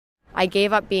I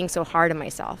gave up being so hard on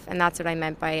myself. And that's what I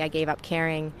meant by I gave up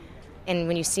caring. And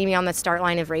when you see me on the start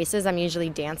line of races, I'm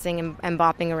usually dancing and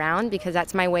bopping around, because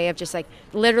that's my way of just like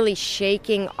literally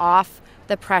shaking off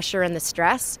the pressure and the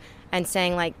stress and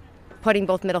saying, like, putting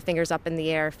both middle fingers up in the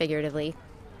air figuratively.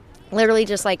 Literally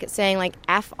just like saying, like,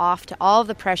 F off to all of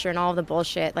the pressure and all of the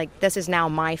bullshit. Like, this is now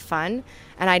my fun,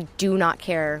 and I do not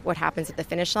care what happens at the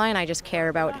finish line. I just care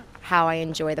about how I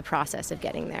enjoy the process of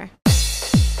getting there.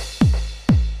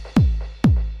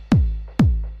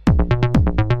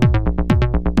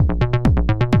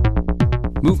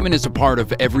 Movement is a part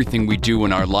of everything we do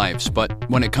in our lives, but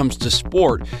when it comes to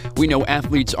sport, we know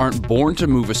athletes aren't born to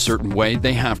move a certain way,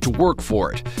 they have to work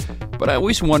for it. But I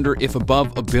always wonder if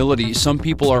above ability, some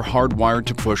people are hardwired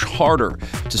to push harder,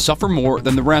 to suffer more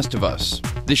than the rest of us.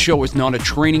 This show is not a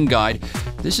training guide.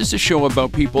 This is a show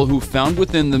about people who found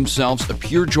within themselves a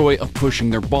pure joy of pushing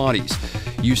their bodies,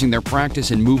 using their practice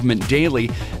and movement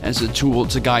daily as a tool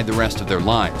to guide the rest of their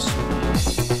lives.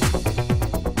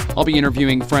 I'll be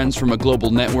interviewing friends from a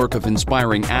global network of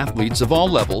inspiring athletes of all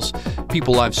levels,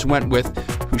 people I've sweat with,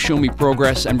 who show me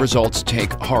progress and results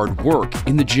take hard work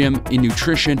in the gym, in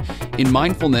nutrition, in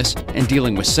mindfulness, and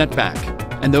dealing with setback.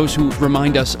 And those who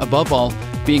remind us, above all,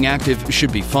 being active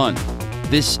should be fun.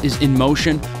 This is In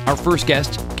Motion. Our first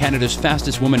guest, Canada's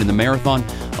fastest woman in the marathon,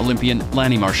 Olympian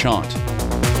Lanni Marchant.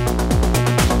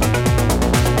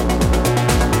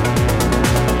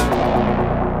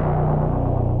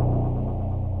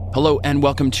 Hello and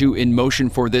welcome to In Motion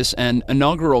for this, an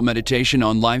inaugural meditation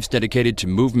on lives dedicated to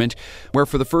movement, where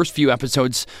for the first few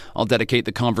episodes, I'll dedicate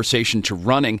the conversation to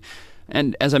running.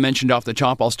 And as I mentioned off the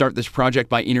top, I'll start this project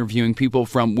by interviewing people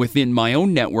from within my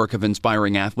own network of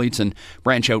inspiring athletes and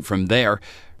branch out from there.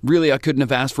 Really, I couldn't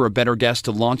have asked for a better guest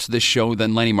to launch this show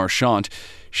than Lanni Marchant.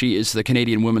 She is the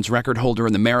Canadian women's record holder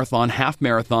in the marathon, half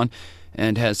marathon,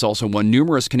 and has also won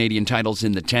numerous Canadian titles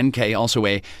in the 10K, also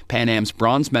a Pan Am's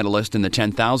bronze medalist in the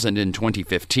 10,000 in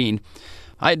 2015.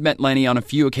 I had met Lanni on a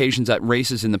few occasions at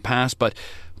races in the past, but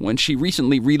when she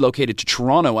recently relocated to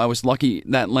Toronto, I was lucky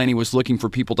that Lanni was looking for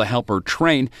people to help her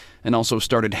train and also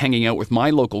started hanging out with my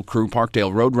local crew,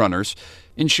 Parkdale Roadrunners.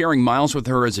 In sharing miles with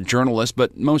her as a journalist,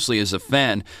 but mostly as a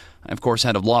fan, I, of course,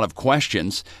 had a lot of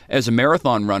questions. As a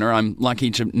marathon runner, I'm lucky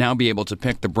to now be able to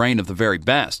pick the brain of the very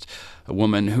best. A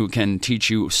woman who can teach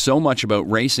you so much about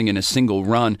racing in a single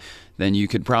run than you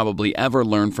could probably ever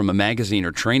learn from a magazine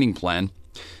or training plan.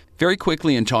 Very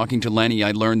quickly in talking to Lanni,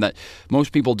 I learned that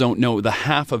most people don't know the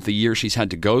half of the year she's had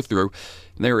to go through.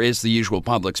 There is the usual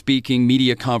public speaking,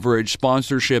 media coverage,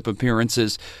 sponsorship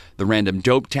appearances, the random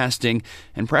dope testing,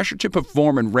 and pressure to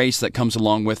perform and race that comes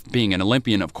along with being an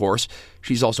Olympian, of course.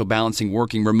 She's also balancing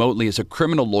working remotely as a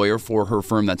criminal lawyer for her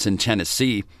firm that's in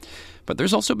Tennessee. But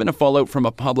there's also been a fallout from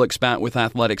a public spat with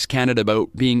Athletics Canada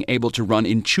about being able to run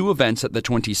in two events at the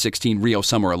 2016 Rio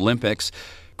Summer Olympics,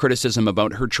 criticism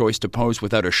about her choice to pose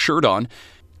without a shirt on,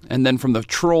 and then from the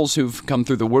trolls who've come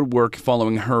through the woodwork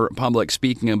following her public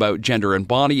speaking about gender and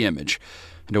body image.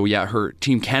 And oh yeah, her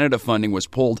Team Canada funding was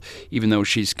pulled, even though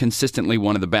she's consistently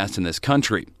one of the best in this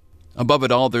country. Above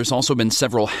it all, there's also been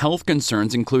several health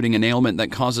concerns, including an ailment that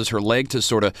causes her leg to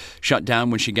sort of shut down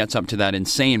when she gets up to that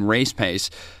insane race pace.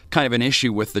 Kind of an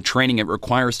issue with the training it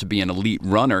requires to be an elite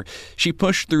runner. She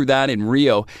pushed through that in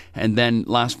Rio, and then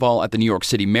last fall at the New York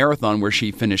City Marathon, where she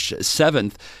finished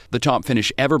 7th, the top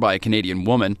finish ever by a Canadian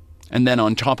woman. And then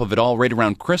on top of it all, right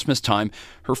around Christmas time,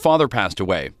 her father passed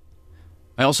away.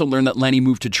 I also learned that Lanni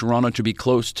moved to Toronto to be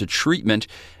close to treatment,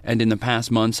 and in the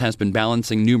past months has been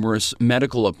balancing numerous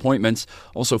medical appointments,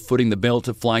 also footing the bill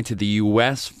to fly to the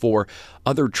U.S. for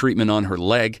other treatment on her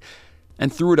leg.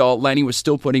 And through it all, Lanni was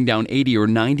still putting down 80 or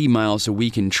 90 miles a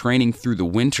week in training through the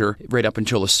winter, right up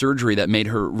until a surgery that made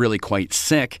her really quite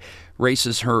sick.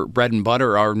 Races, her bread and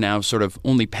butter, are now sort of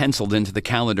only penciled into the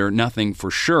calendar, nothing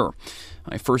for sure.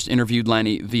 I first interviewed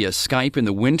Lanni via Skype in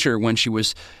the winter when she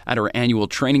was at her annual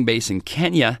training base in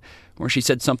Kenya, where she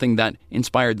said something that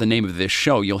inspired the name of this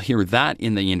show. You'll hear that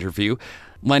in the interview.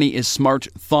 Lanni is smart,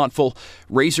 thoughtful,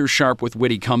 razor-sharp with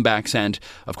witty comebacks and,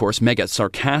 of course, mega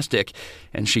sarcastic.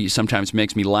 And she sometimes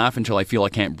makes me laugh until I feel I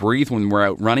can't breathe when we're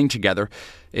out running together.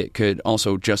 It could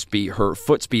also just be her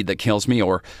foot speed that kills me,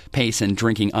 or pace and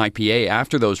drinking IPA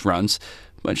after those runs.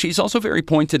 But she's also very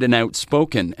pointed and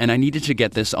outspoken, and I needed to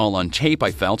get this all on tape,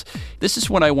 I felt. This is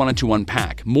what I wanted to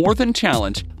unpack. More than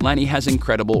talent, Lanni has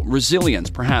incredible resilience,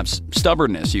 perhaps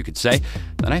stubbornness, you could say,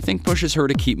 that I think pushes her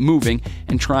to keep moving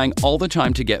and trying all the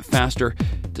time to get faster,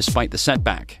 despite the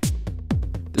setback.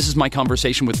 This is my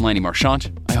conversation with Lanni Marchant.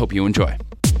 I hope you enjoy.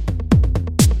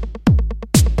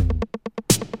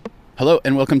 Hello,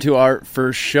 and welcome to our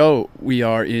first show. We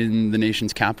are in the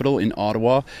nation's capital, in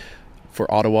Ottawa.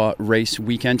 for Ottawa race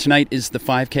weekend. Tonight is the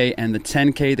 5K and the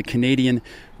 10K, the Canadian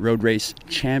Road Race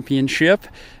Championship.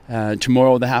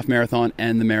 Tomorrow, the half marathon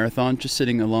and the marathon. Just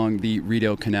sitting along the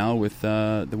Rideau Canal with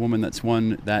the woman that's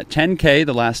won that 10K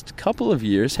the last couple of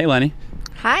years. Hey, Lanni.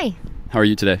 Hi. How are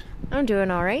you today? I'm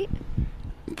doing all right.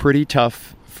 Pretty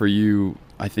tough for you,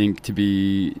 I think, to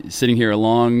be sitting here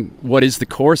along what is the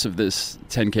course of this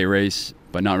 10K race,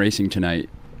 but not racing tonight.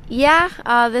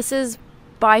 Yeah, this is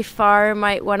by far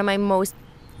one of my most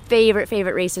favorite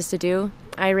races to do.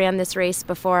 I ran this race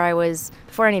before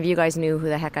any of you guys knew who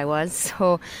the heck I was.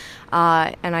 So,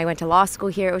 and I went to law school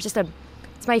here.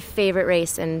 It's my favorite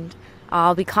race, and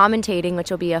I'll be commentating,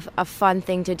 which will be a fun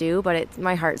thing to do, but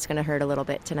my heart's going to hurt a little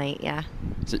bit tonight, yeah.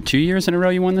 Is it 2 years in a row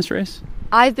you won this race?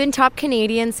 I've been top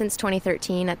Canadian since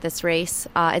 2013 at this race.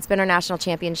 It's been our national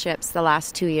championships the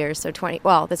last 2 years. So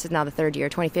this is now the third year.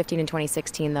 2015 and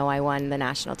 2016, though, I won the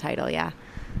national title, yeah.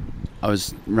 I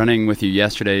was running with you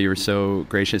yesterday. You were so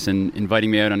gracious in inviting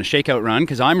me out on a shakeout run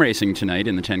because I'm racing tonight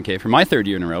in the 10K for my third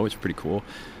year in a row. It's pretty cool.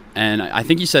 And I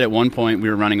think you said at one point we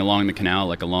were running along the canal,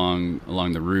 like along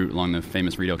the route, along the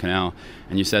famous Rideau Canal.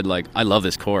 And you said, like, I love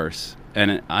this course.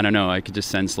 And I don't know, I could just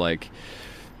sense, like,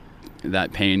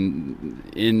 that pain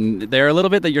in there a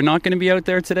little bit that you're not going to be out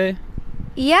there today.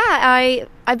 Yeah,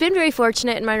 I've been very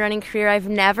fortunate in my running career. I've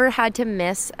never had to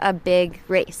miss a big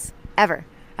race, ever.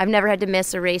 I've never had to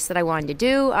miss a race that I wanted to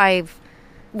do.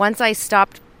 Once I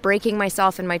stopped breaking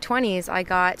myself in my 20s, I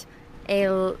got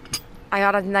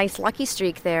a nice lucky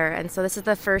streak there. And so this is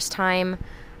the first time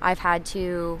I've had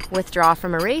to withdraw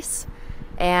from a race.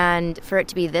 And for it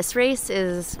to be this race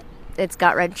it's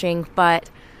gut-wrenching. But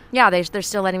yeah, they're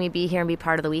still letting me be here and be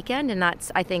part of the weekend. And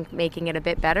that's, I think, making it a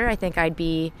bit better. I think I'd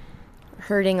be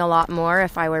hurting a lot more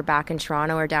if I were back in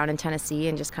Toronto or down in Tennessee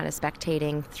and just kind of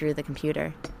spectating through the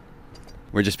computer.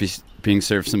 We're just being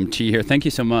served some tea here. Thank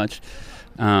you so much.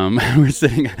 We're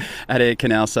sitting at a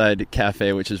canal-side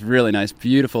cafe, which is really nice.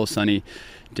 Beautiful sunny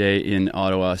day in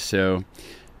Ottawa. So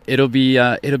it'll be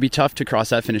tough to cross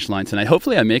that finish line tonight.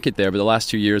 Hopefully I make it there. But the last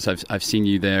 2 years I've seen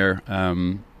you there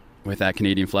with that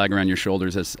Canadian flag around your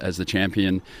shoulders as the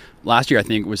champion. Last year I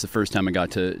think was the first time I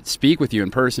got to speak with you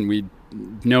in person. We'd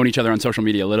known each other on social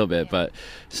media a little bit, but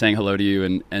saying hello to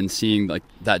you and seeing like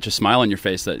that just smile on your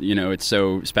face that, you know, it's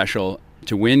so special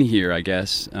to win here, I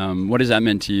guess. What has that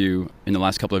meant to you in the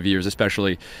last couple of years,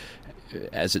 especially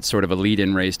as it's sort of a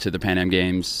lead-in race to the Pan Am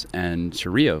Games and to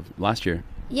Rio last year?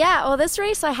 Yeah, well, this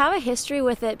race, I have a history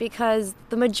with it because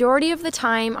the majority of the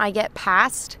time I get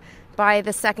passed by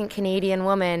the second Canadian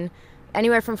woman,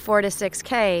 anywhere from 4 to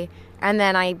 6K, and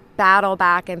then I battle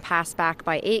back and pass back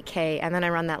by 8K, and then I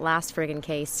run that last friggin'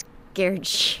 K scared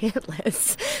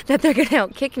shitless that they're going to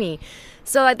outkick me.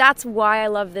 So that's why I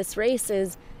love this race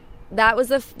is that was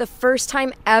the first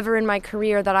time ever in my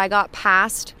career that I got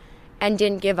passed and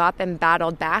didn't give up and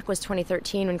battled back was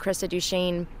 2013 when Krista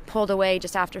Duchesne pulled away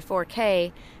just after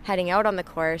 4K heading out on the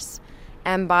course.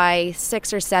 And by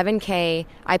 6 or 7K,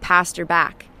 I passed her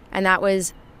back. And that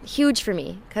was huge for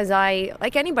me because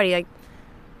like anybody,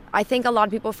 I think a lot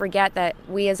of people forget that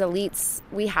we as elites,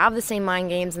 we have the same mind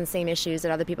games and same issues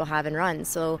that other people have in runs.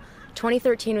 So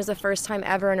 2013 was the first time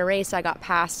ever in a race I got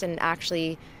passed and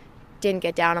actually didn't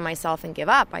get down on myself and give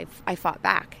up. I fought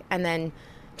back. And then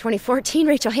 2014,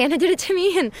 Rachel Hanna did it to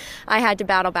me, and I had to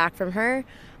battle back from her.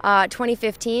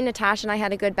 2015, Natasha and I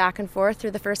had a good back and forth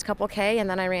through the first couple K, and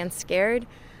then I ran scared.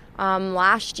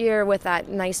 Last year with that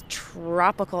nice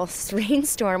tropical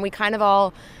rainstorm, we kind of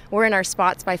all were in our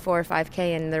spots by 4 or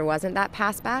 5K, and there wasn't that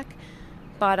pass back.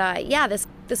 But yeah,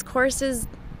 this course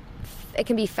it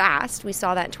can be fast. We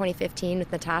saw that in 2015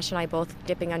 with Natasha and I both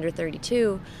dipping under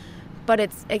 32. But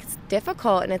it's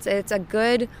difficult, and it's a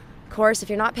good course. If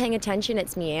you're not paying attention,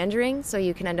 it's meandering, so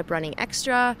you can end up running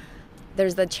extra.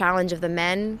 There's the challenge of the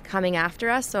men coming after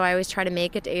us, so I always try to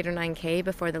make it to 8 or 9K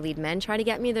before the lead men try to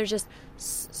get me. There's just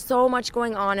so much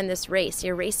going on in this race.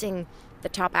 You're racing the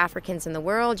top Africans in the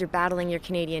world. You're battling your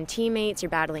Canadian teammates. You're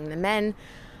battling the men.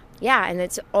 Yeah, and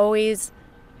it's always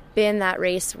been that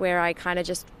race where I kind of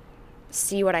just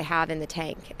see what I have in the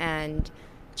tank and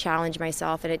challenge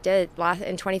myself, and it did.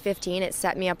 In 2015, it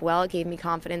set me up well. It gave me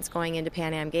confidence going into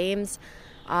Pan Am Games.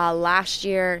 Last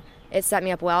year, it set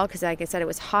me up well because, like I said, it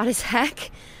was hot as heck.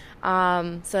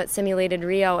 So it simulated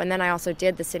Rio, and then I also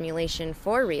did the simulation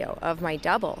for Rio of my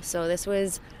double. So this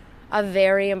was a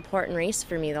very important race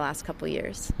for me the last couple of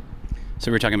years.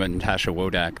 So we're talking about Natasha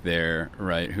Wodak there,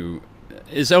 right, who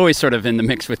is always sort of in the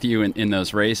mix with you in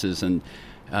those races, and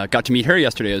got to meet her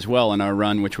yesterday as well on our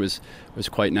run, which was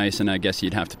quite nice, and I guess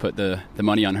you'd have to put the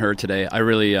money on her today. I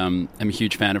really am a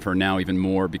huge fan of her now, even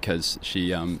more, because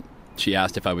she she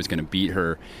asked if I was going to beat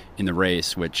her in the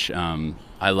race, which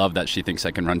I love that she thinks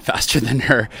I can run faster than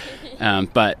her.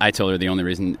 But I told her the only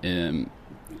reason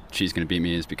she's going to beat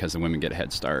me is because the women get a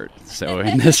head start. So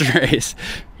in this race.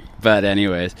 But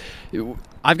anyways,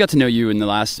 I've got to know you in the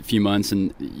last few months,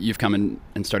 and you've come in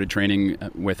and started training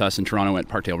with us in Toronto at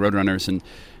Parkdale Roadrunners. And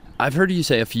I've heard you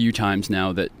say a few times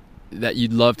now that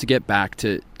you'd love to get back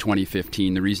to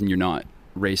 2015. The reason you're not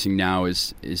racing now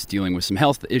is dealing with some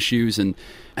health issues. And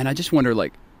I just wonder,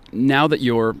 like, now that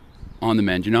you're on the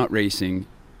mend, you're not racing,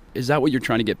 is that what you're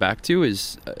trying to get back to?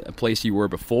 Is a place you were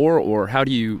before? Or how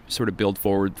do you sort of build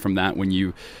forward from that when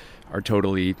you are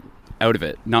totally out of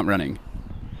it, not running?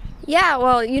 Yeah,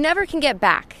 well, you never can get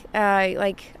back.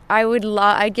 I'd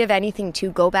give anything to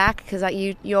go back, because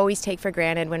you always take for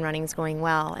granted when running's going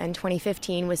well. And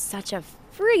 2015 was such a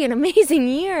friggin' amazing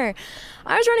year.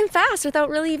 I was running fast without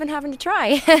really even having to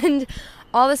try. And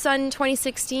all of a sudden,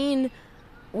 2016,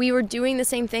 we were doing the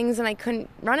same things, and I couldn't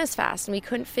run as fast, and we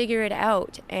couldn't figure it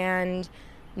out. And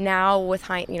now, with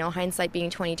hindsight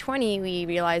being 2020, we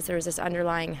realized there was this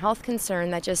underlying health concern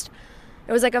that just.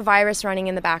 It was like a virus running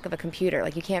in the back of a computer.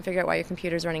 Like, you can't figure out why your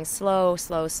computer's running slow,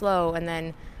 and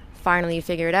then finally you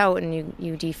figure it out and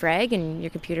you defrag and your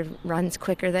computer runs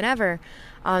quicker than ever.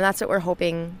 That's what we're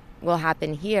hoping will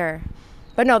happen here.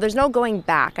 But no, there's no going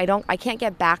back. I can't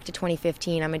get back to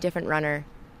 2015. I'm a different runner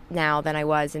now than I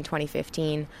was in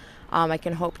 2015. I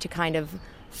can hope to kind of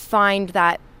find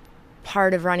that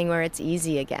part of running where it's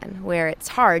easy again, where it's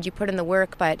hard. You put in the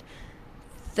work, but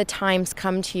the times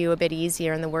come to you a bit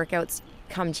easier and the workouts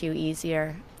come to you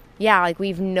easier. Yeah, like,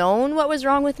 we've known what was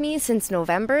wrong with me since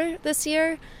November this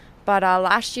year, but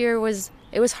last year was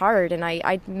hard, and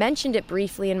I mentioned it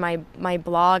briefly in my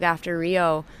blog after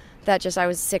Rio that just I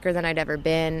was sicker than I'd ever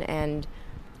been, and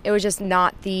it was just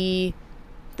not the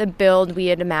build we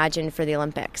had imagined for the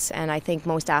Olympics. And I think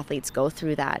most athletes go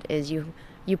through that, is you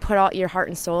put all your heart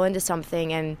and soul into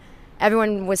something, and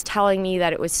everyone was telling me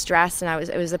that it was stress and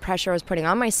it was the pressure I was putting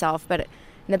on myself. But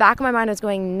in the back of my mind, I was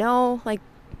going, no, like,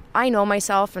 I know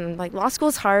myself, and like, law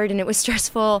school's hard and it was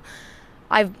stressful.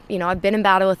 I've been in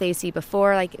battle with AC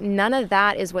before. Like, none of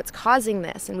that is what's causing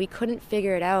this, and we couldn't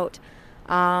figure it out.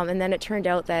 And then it turned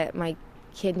out that my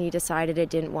kidney decided it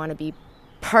didn't want to be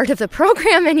part of the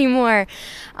program anymore.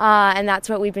 And that's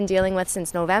what we've been dealing with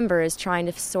since November, is trying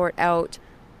to sort out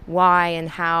why and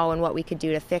how and what we could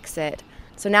do to fix it.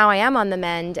 So now I am on the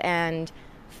mend, and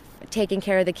taking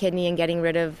care of the kidney and getting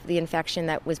rid of the infection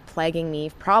that was plaguing me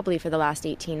probably for the last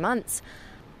 18 months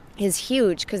is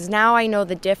huge, because now I know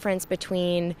the difference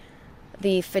between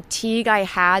the fatigue I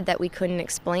had that we couldn't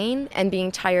explain and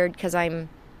being tired because I'm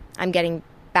getting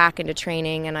back into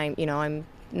training, and I'm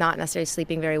not necessarily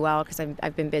sleeping very well because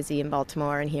I've been busy in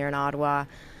Baltimore and here in Ottawa.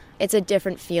 It's a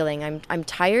different feeling. I'm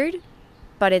tired,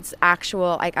 but it's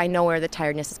actual, like, I know where the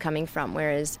tiredness is coming from,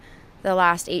 whereas the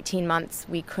last 18 months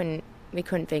we couldn't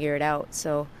figure it out.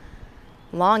 So,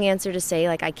 long answer to say,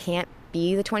 like, I can't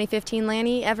be the 2015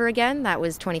 Lanni ever again. That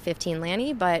was 2015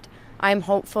 Lanni, but I'm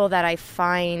hopeful that I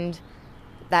find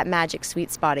that magic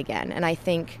sweet spot again. And I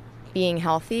think being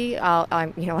healthy,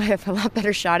 I have a lot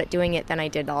better shot at doing it than I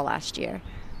did all last year.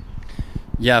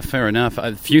 Yeah, fair enough.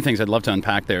 A few things I'd love to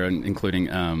unpack there,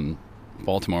 including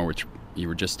Baltimore, which you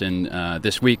were just in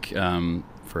this week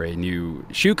for a new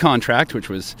shoe contract, which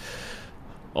was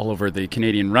all over the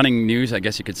Canadian running news, I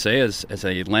guess you could say, as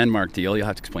a landmark deal. You'll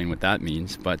have to explain what that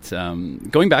means. But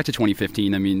going back to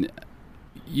 2015, I mean,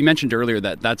 you mentioned earlier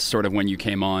that that's sort of when you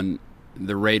came on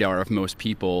the radar of most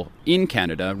people in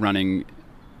Canada, running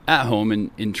at home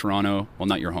in Toronto. Well,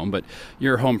 not your home, but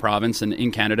your home province, and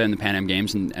in Canada in the Pan Am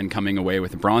Games, and coming away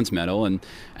with a bronze medal, and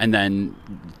then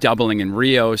doubling in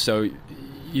Rio. So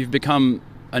you've become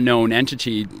a known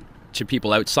entity to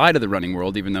people outside of the running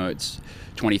world, even though it's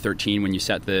 2013 when you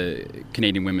set the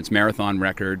Canadian women's marathon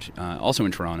record, also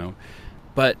in Toronto.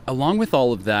 But along with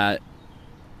all of that,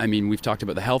 I mean, we've talked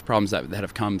about the health problems that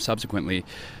have come subsequently,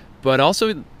 but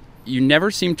also you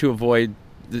never seem to avoid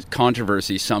the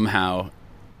controversy somehow.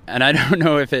 And I don't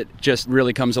know if it just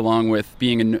really comes along with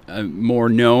being a more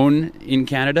known in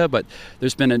Canada, but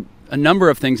there's been a number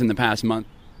of things in the past month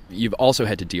you've also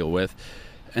had to deal with.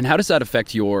 And how does that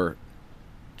affect your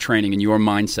training and your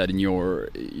mindset and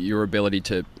your ability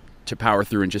to power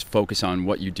through and just focus on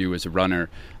what you do as a runner?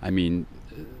 I mean,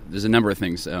 there's a number of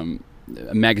things. A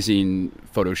magazine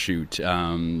photo shoot,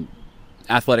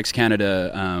 Athletics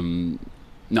Canada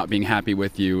not being happy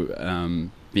with you,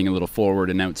 being a little forward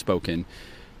and outspoken.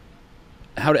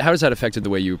 How has that affected the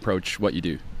way you approach what you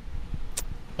do?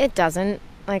 It doesn't.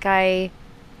 Like, I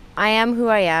am who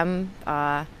I am,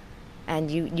 and and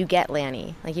you get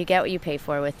Lanni. Like, you get what you pay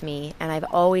for with me, and I've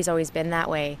always been that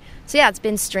way. So yeah, it's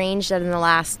been strange that in the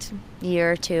last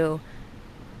year or two,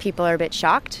 people are a bit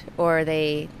shocked, or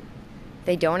they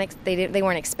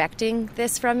weren't expecting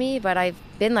this from me, but I've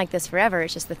been like this forever.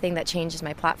 It's just the thing that changed is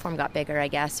my platform got bigger, I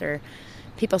guess, or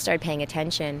people started paying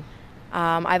attention.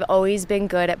 I've always been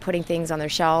good at putting things on their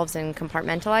shelves and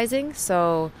compartmentalizing.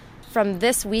 So from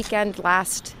this weekend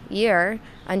last year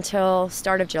until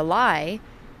start of July,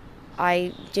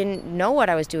 I didn't know what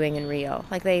I was doing in Rio.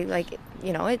 It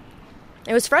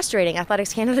was frustrating.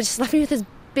 Athletics Canada just left me with this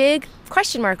big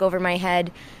question mark over my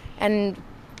head, and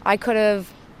I could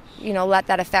have let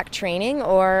that affect training,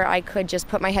 or I could just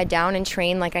put my head down and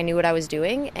train like I knew what I was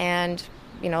doing, and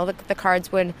the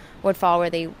cards would fall where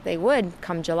they would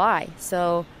come July.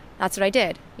 So that's what I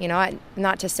did.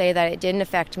 Not to say that it didn't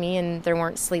affect me and there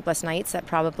weren't sleepless nights that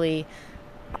probably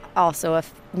also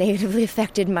negatively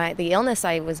affected the illness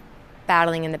I was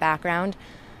battling in the background.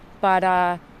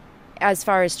 But as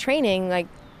far as training,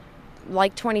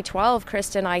 like 2012,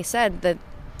 Krista and I said that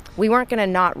we weren't going to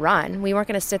not run. We weren't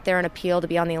going to sit there and appeal to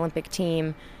be on the Olympic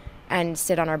team and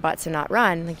sit on our butts and not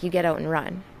run. Like, you get out and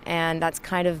run. And that's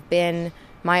kind of been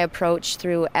my approach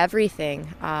through everything.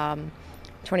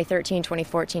 2013,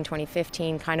 2014,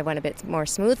 2015 kind of went a bit more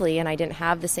smoothly, and I didn't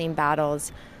have the same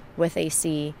battles with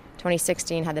AC.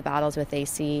 2016 had the battles with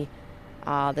AC.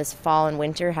 This fall and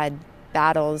winter had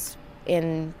battles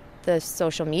in the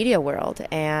social media world.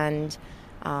 And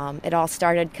it all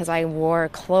started because I wore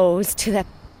clothes to the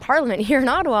Parliament here in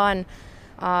Ottawa, and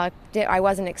I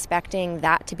wasn't expecting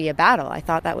that to be a battle. I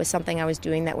thought that was something I was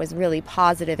doing that was really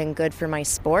positive and good for my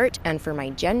sport and for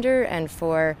my gender and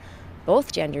for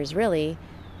both genders, really.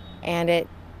 And it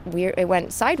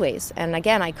went sideways. And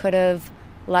again, I could have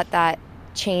let that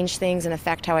change things and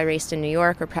affect how I raced in New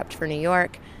York or prepped for New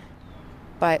York,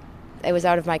 but it was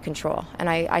out of my control. And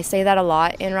I say that a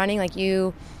lot in running. Like,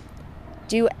 you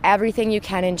do everything you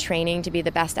can in training to be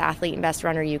the best athlete and best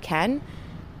runner you can.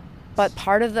 But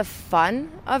part of the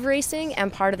fun of racing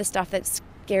and part of the stuff that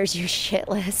scares you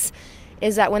shitless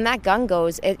is that when that gun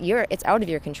goes, it's out of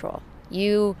your control.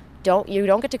 You don't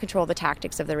get to control the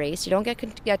tactics of the race. You don't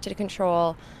get to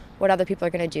control what other people are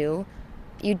going to do.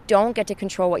 You don't get to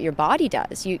control what your body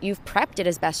does. You've prepped it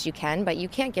as best you can, but you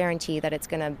can't guarantee that it's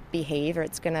going to behave or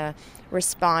it's going to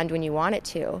respond when you want it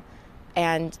to.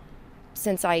 And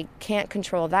since I can't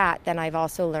control that, then I've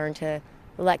also learned to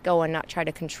let go and not try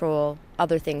to control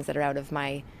other things that are out of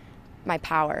my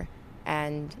power.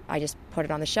 And I just put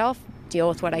it on the shelf, deal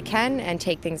with what I can, and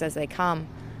take things as they come.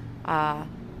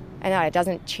 And it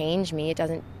doesn't change me. It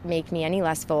doesn't make me any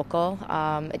less vocal.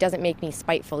 It doesn't make me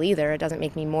spiteful either. It doesn't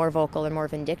make me more vocal or more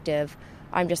vindictive.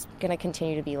 I'm just going to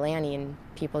continue to be Lanni, and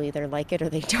people either like it or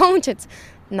they don't. It's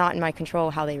not in my control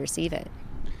how they receive it.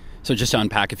 So just to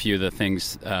unpack a few of the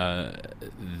things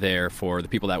there for the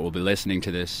people that will be listening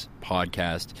to this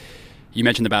podcast, you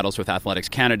mentioned the battles with Athletics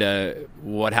Canada.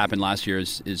 What happened last year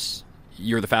is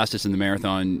you're the fastest in the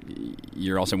marathon.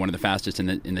 You're also one of the fastest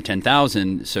in the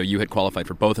 10,000. So you had qualified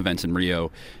for both events in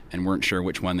Rio and weren't sure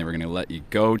which one they were going to let you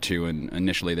go to. And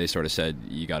initially they sort of said,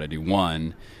 you got to do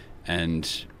one.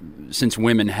 And since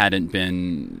women hadn't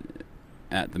been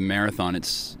at the marathon,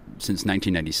 it's since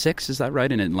 1996, is that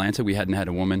right? In Atlanta, we hadn't had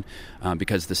a woman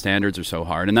because the standards are so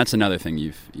hard. And that's another thing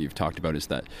you've talked about, is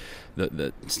that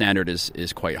the standard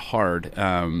is quite hard.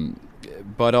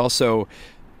 But also,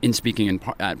 in speaking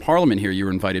at Parliament here, you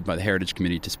were invited by the Heritage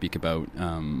Committee to speak about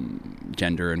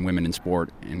gender and women in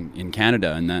sport in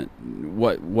Canada. And that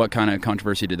what kind of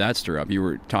controversy did that stir up? You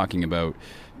were talking about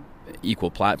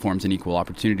equal platforms and equal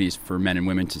opportunities for men and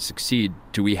women to succeed.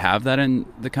 Do we have that in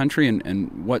the country?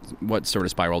 And what sort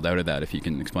of spiraled out of that, if you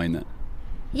can explain that?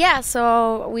 Yeah,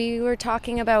 so we were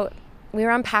unpacking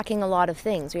a lot of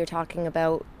things. We were talking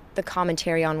about the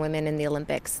commentary on women in the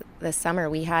Olympics this summer.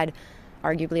 We had,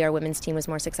 arguably, our women's team was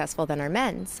more successful than our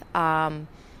men's. Andre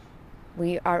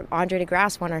de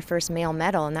Grasse won our first male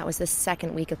medal, and that was the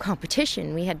second week of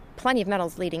competition. We had plenty of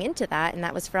medals leading into that, and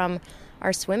that was from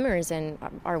our swimmers and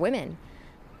our women.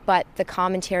 But the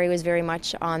commentary was very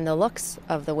much on the looks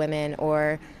of the women,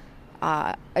 or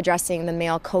addressing the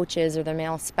male coaches or the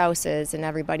male spouses and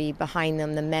everybody behind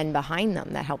them, the men behind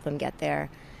them that helped them get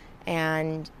there.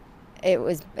 And it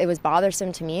was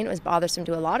bothersome to me, and it was bothersome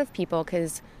to a lot of people,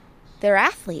 because they're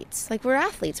athletes. Like, we're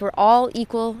athletes. We're all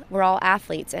equal. We're all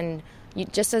athletes. And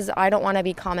just as I don't want to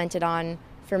be commented on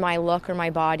for my look or my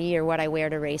body or what I wear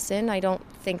to race in, I don't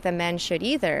think the men should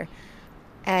either.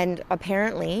 And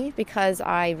apparently, because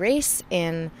I race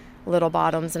in little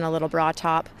bottoms and a little bra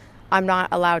top, I'm not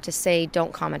allowed to say,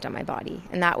 don't comment on my body.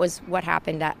 And that was what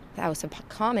happened at House of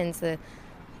Commons. The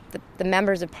the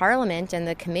members of Parliament and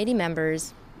the committee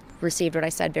members received what I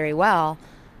said very well.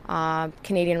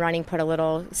 Canadian Running put a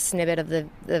little snippet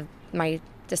of my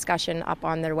discussion up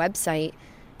on their website,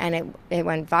 and it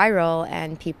went viral,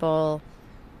 and people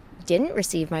didn't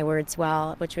receive my words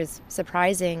well, which was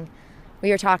surprising.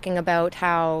 We were talking about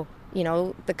how,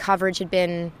 the coverage had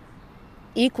been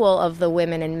equal of the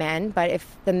women and men, but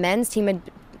if the men's team had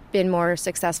been more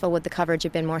successful, would the coverage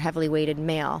have been more heavily weighted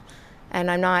male? And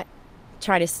I'm not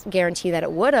trying to guarantee that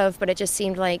it would have, but it just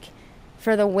seemed like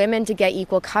for the women to get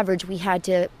equal coverage, we had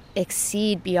to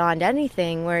exceed beyond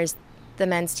anything, whereas the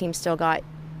men's team still got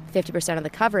 50% of the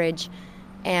coverage.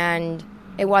 And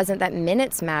it wasn't that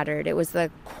minutes mattered, it was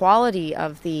the quality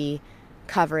of the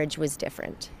coverage was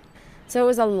different. So it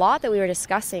was a lot that we were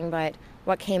discussing, but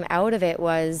what came out of it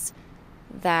was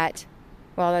that,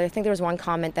 well, I think there was one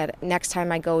comment that next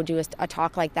time I go do a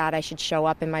talk like that, I should show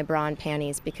up in my bra and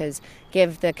panties, because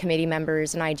give the committee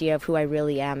members an idea of who I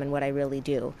really am and what I really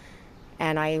do.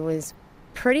 And I was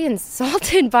pretty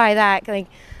insulted by that. Like,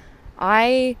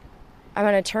 I'm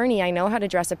an attorney. I know how to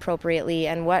dress appropriately,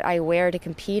 and what I wear to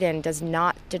compete in does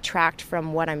not detract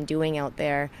from what I'm doing out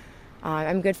there.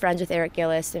 I'm good friends with Eric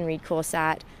Gillis and Reed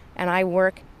Coolsat, and I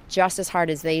work just as hard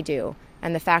as they do.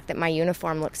 And the fact that my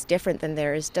uniform looks different than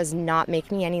theirs does not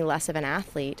make me any less of an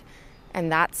athlete.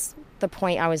 And that's the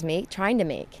point I was trying to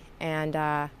make. And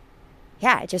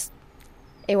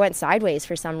it went sideways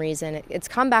for some reason. It's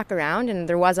come back around, and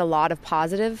there was a lot of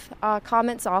positive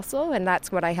comments also, and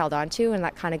that's what I held on to, and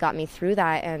that kind of got me through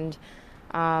that. And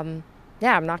I'm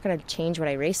not going to change what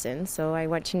I race in. So I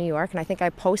went to New York, and I think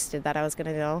I posted that I was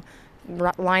going to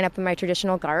line up in my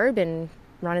traditional garb and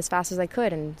run as fast as I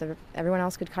could, and everyone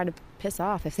else could kind of piss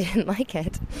off if they didn't like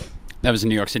it. That was a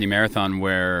New York City Marathon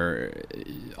where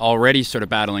already sort of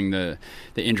battling the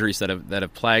injuries that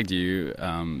have plagued you.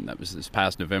 That was this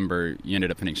past November. You ended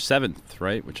up finishing 7th,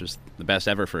 right? Which is the best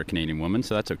ever for a Canadian woman,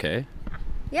 so that's okay.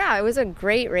 Yeah, it was a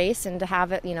great race, and to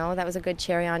have it, that was a good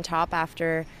cherry on top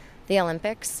after the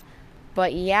Olympics.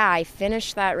 But yeah, I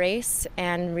finished that race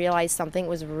and realized something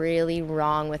was really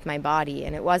wrong with my body,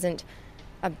 and it wasn't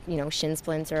shin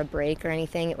splints or a break or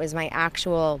anything. It was my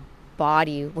actual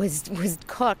body was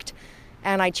cooked,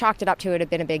 and I chalked it up to it had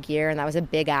been a big year, and that was a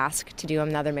big ask to do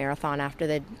another marathon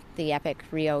after the epic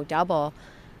Rio double.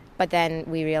 But then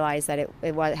we realized that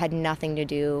it had nothing to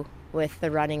do with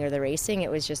the running or the racing. It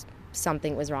was just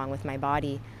something was wrong with my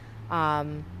body.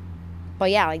 But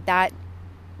yeah, like, that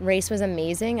race was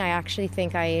amazing. I actually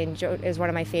think it was one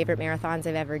of my favorite marathons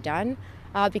I've ever done,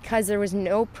 because there was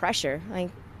no pressure.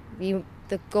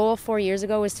 The goal 4 years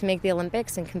ago was to make the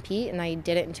Olympics and compete, and I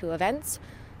did it in 2 events.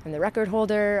 I'm the record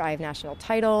holder. I have national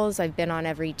titles. I've been on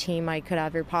every team I could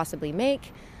ever possibly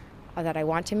make, that I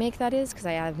want to make, that is, because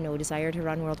I have no desire to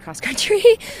run world cross country.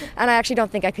 And I actually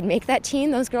don't think I could make that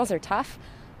team. Those girls are tough.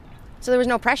 So there was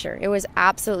no pressure. It was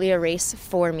absolutely a race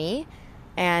for me,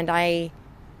 and I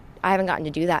haven't gotten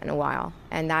to do that in a while.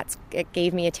 And it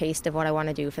gave me a taste of what I want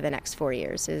to do for the next 4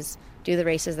 years, is do the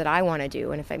races that I want to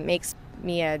do. And if it makes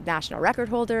me a national record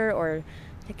holder, or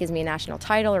it gives me a national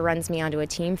title, or runs me onto a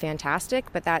team, fantastic.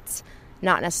 But that's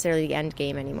not necessarily the end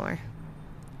game anymore.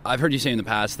 I've heard you say in the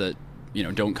past that,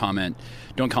 don't comment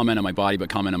on my body, but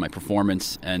comment on my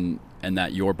performance, and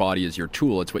that your body is your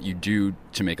tool. It's what you do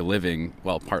to make a living.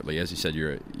 Well, partly, as you said,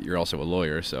 you're also a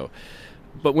lawyer. So,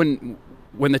 but when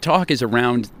the talk is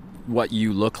around what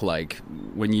you look like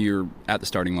when you're at the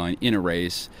starting line in a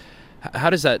race,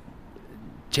 how does that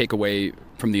take away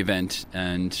from the event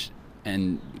and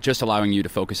just allowing you to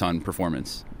focus on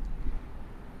performance?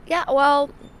 Yeah,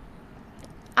 well,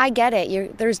 I get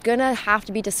it. There's going to have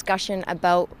to be discussion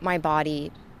about my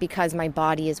body, because my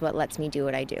body is what lets me do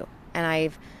what I do. And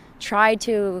I've tried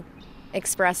to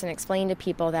express and explain to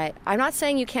people that I'm not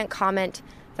saying you can't comment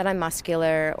that I'm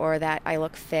muscular, or that I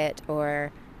look fit,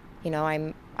 or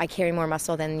I carry more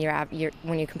muscle than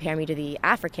when you compare me to the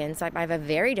Africans. I have a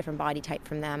very different body type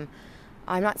from them.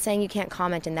 I'm not saying you can't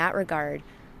comment in that regard,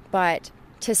 but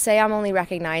to say I'm only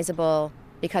recognizable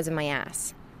because of my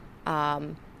ass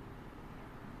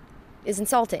is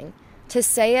insulting. To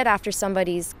say it after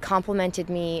somebody's complimented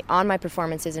me on my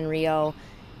performances in Rio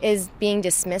is being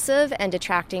dismissive and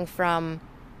detracting from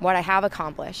what I have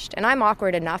accomplished. And I'm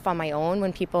awkward enough on my own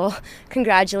when people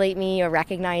congratulate me or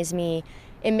recognize me.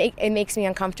 It makes me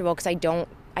uncomfortable, because I don't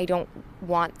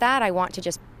want that. I want to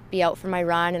just be out for my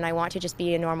run, and I want to just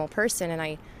be a normal person.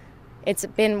 And it's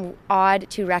been odd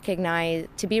to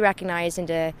be recognized and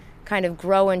to kind of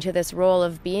grow into this role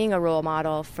of being a role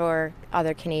model for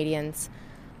other Canadians.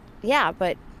 Yeah,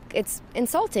 but it's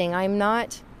insulting. I'm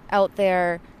not out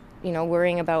there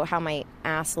worrying about how my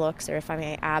ass looks or if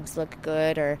my abs look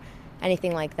good or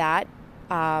anything like that.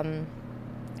 And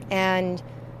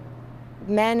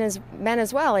men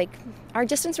as well. Like, our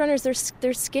distance runners,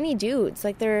 they're skinny dudes.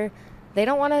 Like, they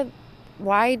don't want to.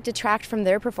 Why detract from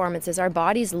their performances? Our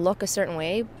bodies look a certain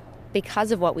way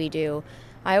because of what we do.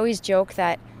 I always joke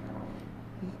that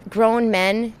grown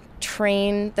men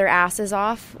train their asses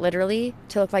off, literally,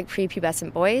 to look like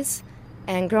prepubescent boys,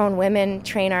 and grown women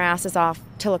train our asses off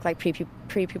to look like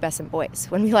prepubescent boys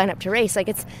when we line up to race. Like,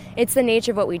 it's the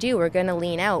nature of what we do. We're going to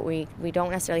lean out. We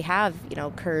don't necessarily have,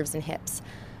 curves and hips,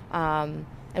 and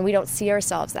we don't see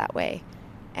ourselves that way.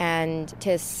 And to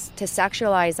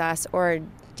sexualize us or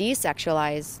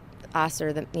desexualize us,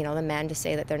 or the men, to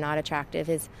say that they're not attractive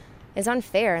is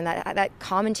unfair, and that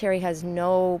commentary has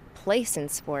no place in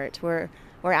sport. We're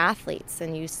athletes,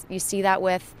 and you see that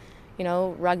with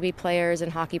rugby players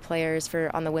and hockey players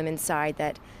on the women's side,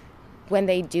 that when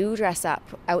they do dress up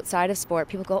outside of sport,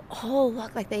 people go, oh,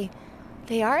 look, like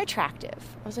they are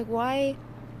attractive. I was like, why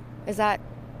is that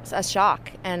a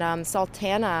shock? And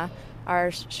Sultana,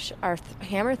 our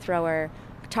hammer thrower,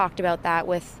 talked about that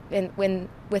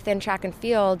within track and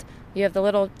field. You have the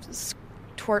little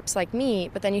twerps like me,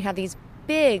 but then you have these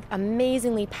big,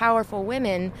 amazingly powerful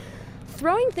women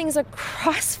throwing things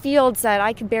across fields that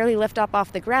I could barely lift up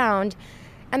off the ground,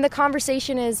 and the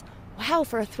conversation is, wow,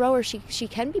 for a thrower, she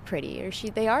can be pretty, or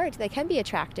they can be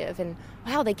attractive, and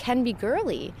wow, they can be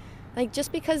girly. Like,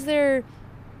 just because they're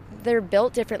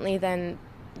built differently than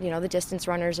the distance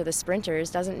runners or the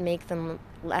sprinters doesn't make them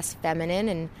less feminine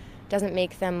and doesn't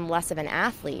make them less of an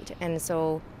athlete. And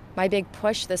so my big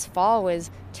push this fall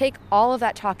was take all of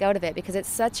that talk out of it, because it's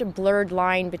such a blurred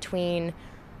line between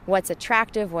what's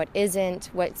attractive, what isn't,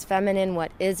 what's feminine,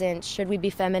 what isn't. Should we be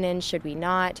feminine? Should we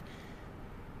not?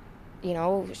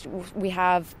 We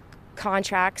have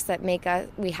contracts that make us,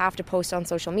 we have to post on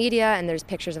social media, and there's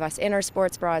pictures of us in our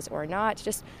sports bras or not.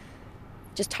 Just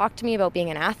talk to me about being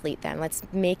an athlete then. Let's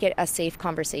make it a safe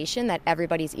conversation that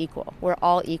everybody's equal. We're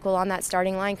all equal on that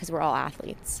starting line because we're all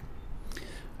athletes.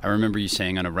 I remember you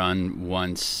saying on a run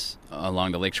once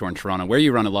along the lakeshore in Toronto, where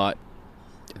you run a lot,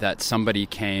 that somebody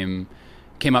came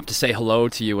up to say hello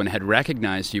to you and had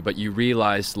recognized you, but you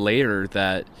realized later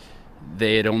that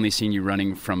they had only seen you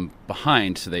running from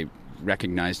behind, so they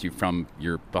recognized you from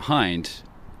your behind.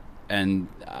 And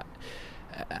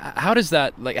how does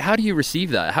that, how do you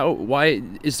receive that? Why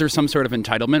is there some sort of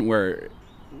entitlement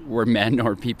where men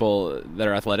or people that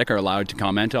are athletic are allowed to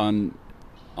comment on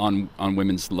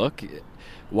women's look?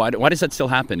 Why does that still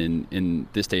happen in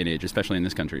this day and age, especially in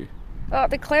this country? Well,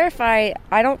 to clarify,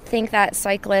 I don't think that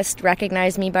cyclist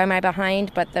recognized me by my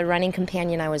behind, but the running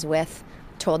companion I was with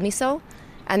told me so.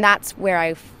 And that's where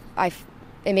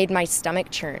it made my stomach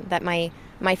churn, that my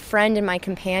friend and my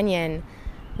companion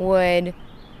would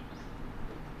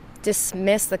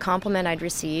dismiss the compliment I'd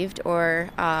received, or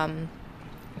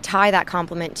tie that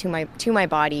compliment to my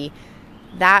body.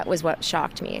 That was what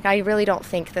shocked me. I really don't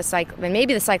think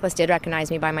maybe the cyclist did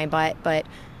recognize me by my butt, but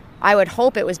I would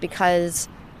hope it was because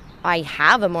I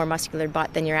have a more muscular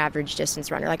butt than your average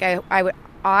distance runner. Like,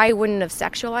 I wouldn't have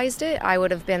sexualized it. I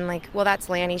would have been like, well, that's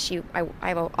Lanni. I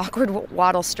have an awkward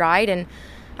waddle stride, and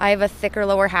I have a thicker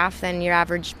lower half than your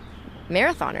average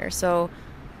marathoner. So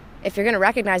if you're going to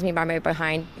recognize me by my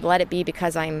behind, let it be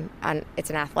because it's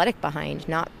an athletic behind,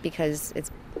 not because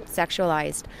it's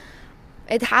sexualized.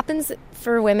 It happens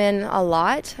for women a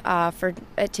lot. For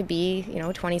it to be,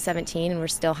 2017, and we're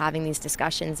still having these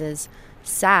discussions is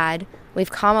sad.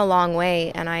 We've come a long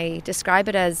way, and I describe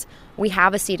it as we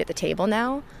have a seat at the table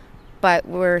now, but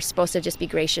we're supposed to just be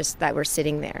gracious that we're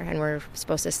sitting there, and we're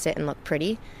supposed to sit and look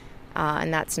pretty.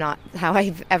 And that's not how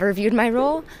I've ever viewed my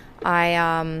role. If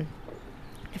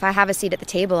I have a seat at the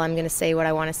table, I'm going to say what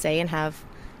I want to say and have,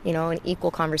 an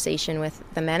equal conversation with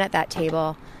the men at that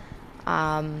table.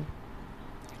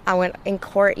 I went in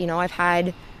court, I've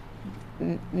had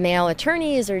male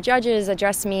attorneys or judges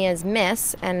address me as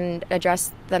Miss and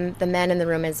address the men in the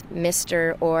room as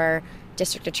Mr. or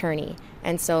District Attorney.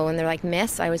 And so when they're like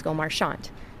Miss, I always go Marchant.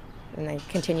 And I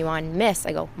continue on, Miss,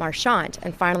 I go Marchant.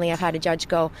 And finally I've had a judge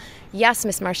go, yes,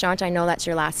 Miss Marchant, I know that's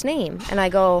your last name. And I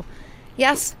go,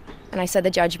 yes. And I said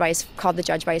called the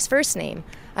judge by his first name.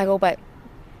 I go, but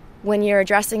when you're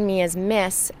addressing me as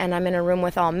Miss and I'm in a room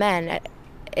with all men,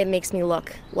 it makes me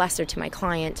look lesser to my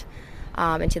client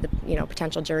and to the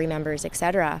potential jury members,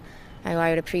 etc. I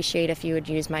would appreciate if you would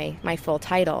use my full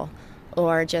title,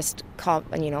 or just call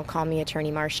me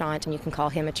Attorney Marchant, and you can call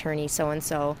him Attorney so and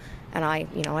so, and I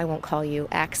won't call you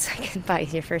X by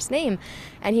your first name.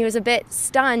 And he was a bit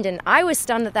stunned, and I was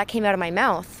stunned that came out of my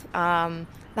mouth.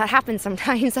 that happens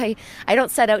sometimes. I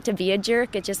don't set out to be a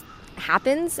jerk. It just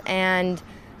happens.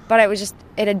 But I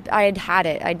had had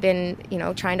it. I'd been,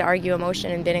 trying to argue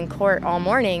emotion and been in court all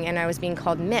morning, and I was being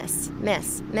called miss.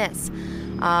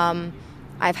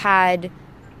 I've had,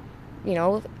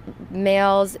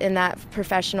 males in that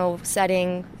professional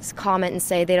setting comment and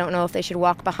say they don't know if they should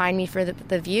walk behind me for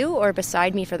the view or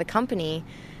beside me for the company.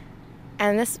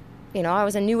 And this, I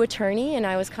was a new attorney, and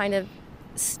I was kind of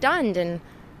stunned, and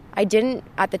I didn't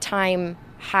at the time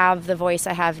have the voice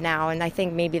I have now. And I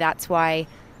think maybe that's why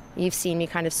you've seen me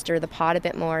kind of stir the pot a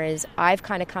bit more, is I've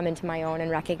kind of come into my own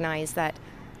and recognized that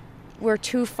we're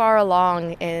too far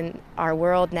along in our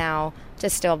world now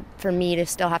for me to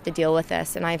still have to deal with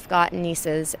this. And I've got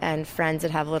nieces and friends that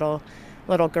have little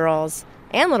girls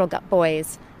and little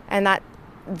boys, and that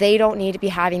they don't need to be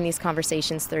having these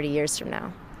conversations 30 years from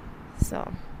now.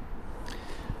 So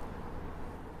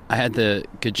I had the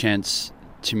good chance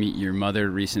to meet your mother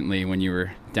recently when you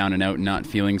were down and out and not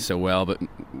feeling so well, but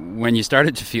when you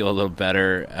started to feel a little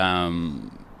better,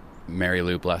 Mary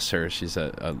Lou, bless her, she's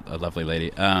a lovely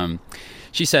lady,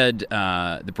 she said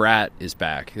the brat is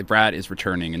back, the brat is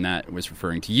returning, and that was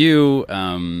referring to you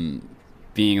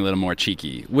being a little more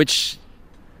cheeky, which,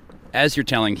 as you're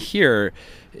telling here,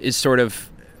 is sort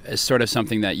of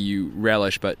something that you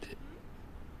relish, but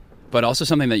also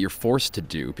something that you're forced to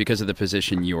do because of the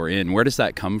position you're in. Where does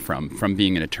that come from? From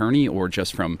being an attorney, or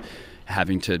just from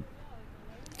having to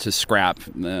scrap,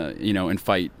 and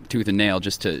fight tooth and nail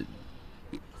just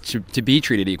to be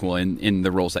treated equal in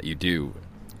the roles that you do?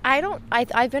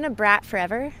 I've been a brat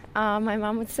forever, my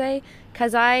mom would say,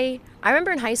 because I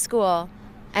remember in high school,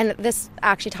 and this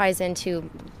actually ties into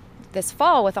this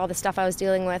fall with all the stuff I was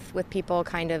dealing with people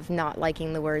kind of not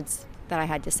liking the words that I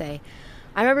had to say.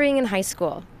 I remember being in high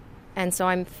school, and so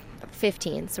I'm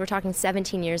 15, so we're talking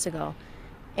 17 years ago,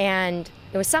 and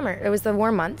it was summer, it was the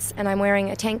warm months, and I'm wearing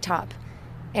a tank top,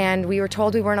 and we were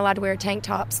told we weren't allowed to wear tank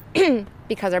tops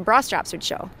because our bra straps would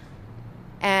show.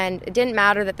 And it didn't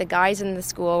matter that the guys in the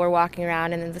school were walking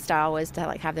around, and then the style was to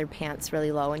have their pants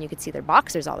really low, and you could see their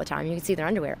boxers all the time, you could see their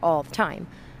underwear all the time.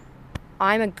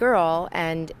 I'm a girl,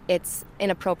 and it's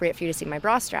inappropriate for you to see my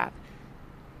bra strap.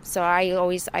 So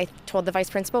I told the vice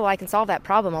principal, well, I can solve that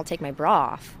problem, I'll take my bra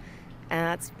off. And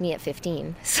that's me at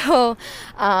 15. So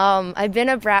I've been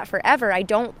a brat forever. I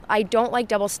don't like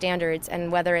double standards,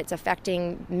 and whether it's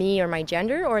affecting me or my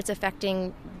gender, or it's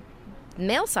affecting the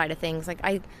male side of things.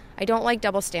 I don't like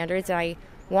double standards. I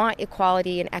want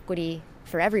equality and equity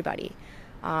for everybody.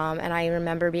 And I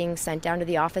remember being sent down to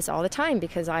the office all the time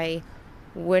because I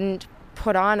wouldn't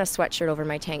put on a sweatshirt over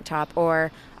my tank top,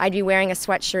 or I'd be wearing a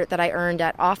sweatshirt that I earned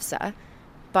at OFSA,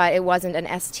 but it wasn't an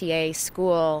STA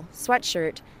school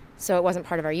sweatshirt, so it wasn't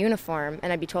part of our uniform,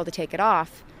 and I'd be told to take it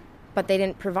off. But they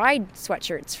didn't provide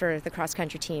sweatshirts for the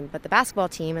cross-country team, but the basketball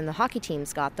team and the hockey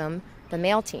teams got them, the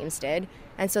male teams did,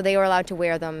 and so they were allowed to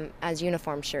wear them as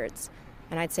uniform shirts.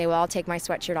 And I'd say, well, I'll take my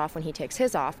sweatshirt off when he takes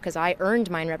his off, because I earned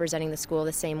mine representing the school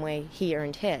the same way he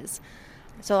earned his.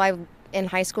 So in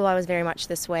high school, I was very much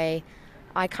this way.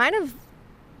 I kind of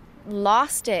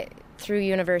lost it through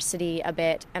university a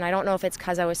bit, and I don't know if it's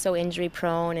because I was so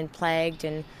injury-prone and plagued,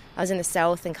 and I was in the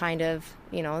South, and kind of,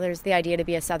 there's the idea to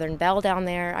be a Southern belle down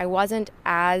there. I wasn't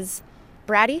as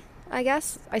bratty, I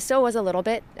guess. I still was a little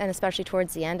bit, and especially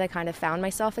towards the end, I kind of found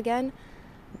myself again.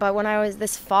 But when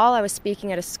this fall, I was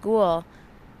speaking at a school,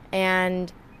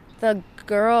 and the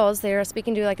girls, they were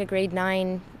speaking to a grade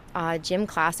 9 gym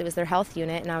class. It was their health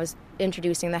unit, and I was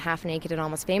introducing the Half Naked and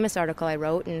Almost Famous article I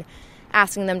wrote, and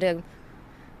asking them to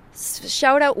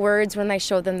shout out words when I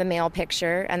showed them the male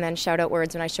picture, and then shout out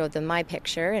words when I showed them my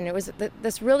picture. And it was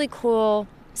this really cool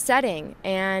setting,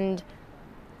 and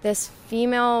this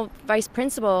female vice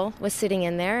principal was sitting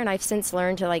in there, and I've since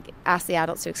learned to ask the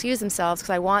adults to excuse themselves, because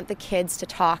I want the kids to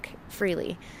talk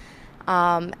freely.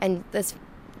 And this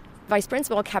vice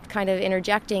principal kept kind of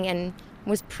interjecting and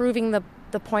was proving the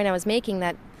point I was making,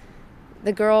 that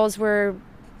the girls were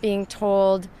being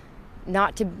told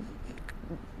not to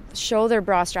show their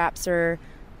bra straps, or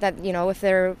that, if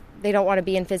they don't want to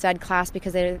be in phys ed class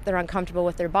because they're uncomfortable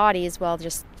with their bodies, well,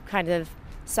 just kind of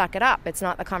suck it up. It's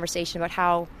not a conversation about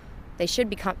how they should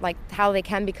become, how they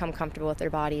can become comfortable with their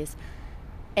bodies.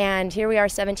 And here we are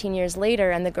 17 years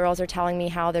later, and the girls are telling me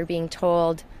how they're being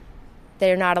told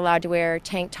they're not allowed to wear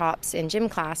tank tops in gym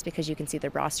class because you can see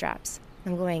their bra straps.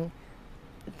 I'm going,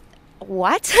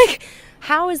 what?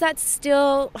 How is that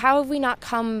still, how have we not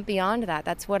come beyond that?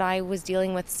 That's what I was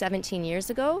dealing with 18 years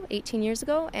ago,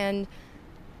 and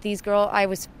these girls, I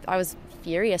was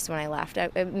furious when I left.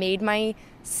 It made my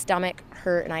stomach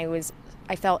hurt, and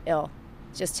I felt ill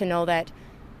just to know that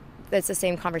it's the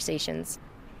same conversations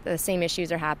the same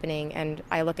issues are happening. And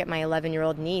I look at my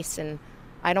 11-year-old niece, and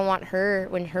I don't want her,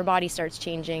 when her body starts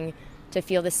changing, to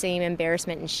feel the same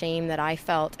embarrassment and shame that I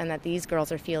felt and that these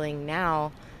girls are feeling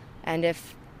now. And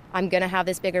if I'm going to have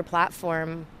this bigger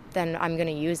platform, then I'm going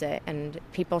to use it. And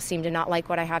people seem to not like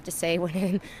what I have to say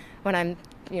when I'm,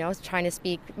 trying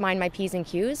to mind my P's and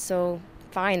Q's. So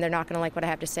fine, they're not going to like what I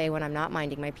have to say when I'm not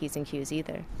minding my P's and Q's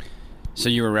either. So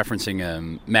you were referencing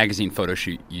a magazine photo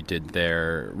shoot you did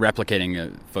there, replicating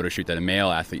a photo shoot that a male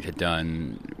athlete had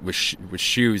done with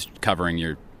shoes covering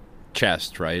your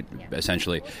chest, right? Yeah.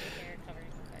 Essentially.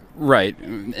 Right.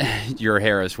 Your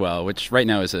hair as well, which right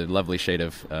now is a lovely shade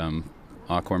of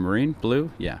aquamarine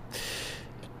blue. Yeah.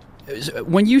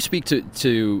 When you speak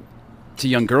to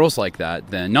young girls like that,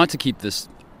 then, not to keep this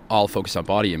all focused on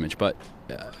body image, but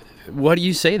what do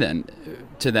you say then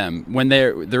to them when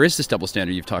there is this double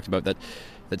standard you've talked about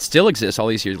that still exists all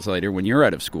these years later when you're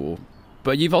out of school?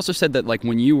 But you've also said that, like,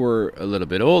 when you were a little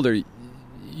bit older,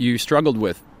 you struggled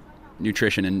with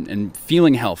nutrition and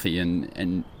feeling healthy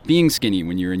and being skinny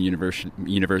when you were in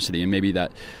university, and maybe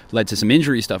that led to some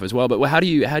injury stuff as well. But how do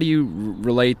you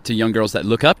relate to young girls that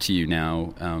look up to you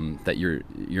now, that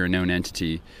you're a known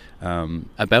entity,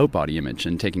 about body image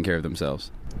and taking care of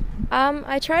themselves?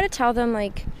 I try to tell them,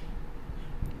 like,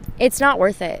 it's not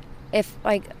worth it. If,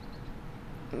 like,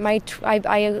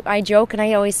 I joke and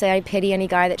I always say I pity any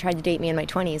guy that tried to date me in my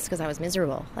 20s because I was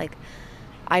miserable. Like,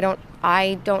 I don't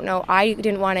know. I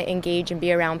didn't want to engage and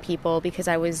be around people because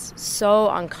I was so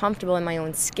uncomfortable in my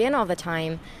own skin all the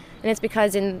time. And it's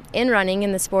because in running,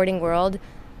 in the sporting world,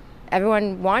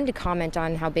 everyone wanted to comment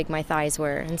on how big my thighs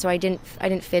were. And so I didn't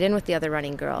fit in with the other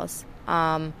running girls.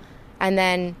 And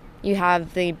then you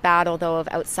have the battle, though, of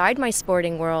outside my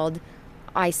sporting world.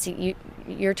 I see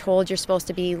you're told you're supposed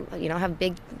to be, have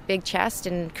big chest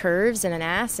and curves and an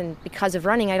ass, and because of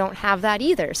running, I don't have that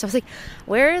either. So I was like,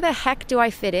 where the heck do I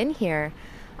fit in here?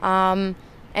 And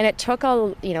it took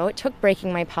it took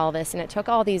breaking my pelvis, and it took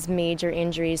all these major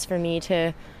injuries for me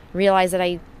to realize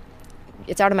that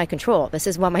it's out of my control. This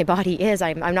is what my body is.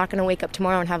 I'm not going to wake up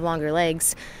tomorrow and have longer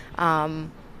legs.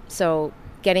 So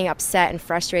getting upset and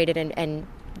frustrated and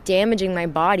damaging my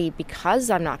body because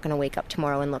I'm not going to wake up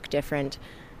tomorrow and look different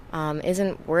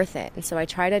isn't worth it. And so I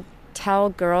try to tell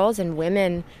girls and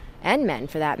women and men,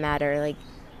 for that matter, like,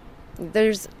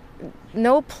 there's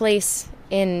no place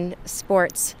in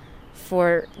sports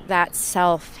for that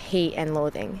self-hate and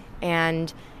loathing.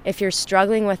 And if you're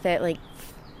struggling with it, like,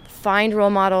 find role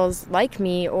models like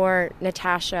me or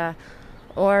Natasha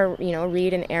or,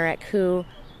 Reed and Eric, who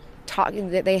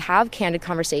they have candid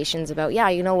conversations about,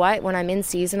 you know what, when I'm in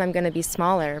season, I'm going to be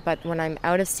smaller, but when I'm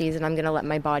out of season, I'm going to let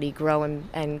my body grow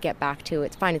and get back to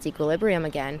find its equilibrium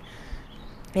again.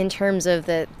 In terms of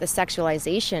the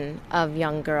sexualization of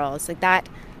young girls, like,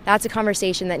 that's a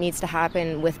conversation that needs to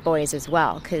happen with boys as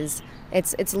well, because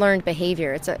it's learned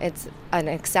behavior. It's an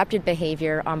accepted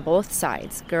behavior on both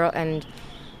sides. And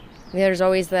there's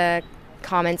always the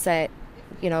comments that,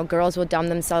 girls will dumb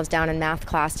themselves down in math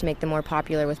class to make them more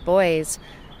popular with boys.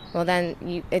 Well,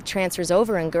 then it transfers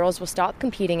over, and girls will stop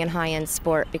competing in high-end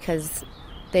sport because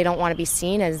they don't want to be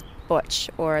seen as butch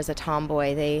or as a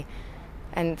tomboy.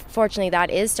 And fortunately,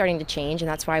 that is starting to change, and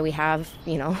that's why we have,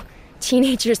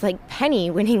 teenagers like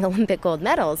Penny winning Olympic gold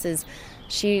medals. Is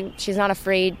she's not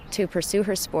afraid to pursue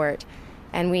her sport,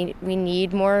 and we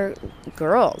need more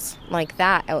girls like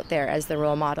that out there as the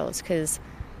role models, because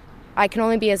I can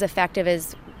only be as effective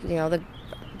as,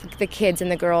 the kids and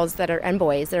the girls and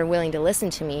boys that are willing to listen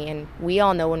to me. And we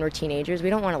all know when we're teenagers, we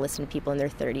don't want to listen to people in their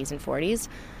 30s and 40s.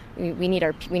 We need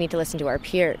to listen to our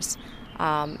peers.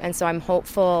 And so I'm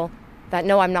hopeful that,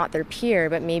 no, I'm not their peer,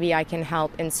 but maybe I can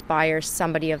help inspire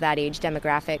somebody of that age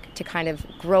demographic to kind of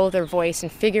grow their voice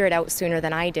and figure it out sooner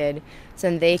than I did, so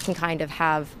then they can kind of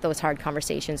have those hard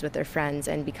conversations with their friends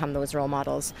and become those role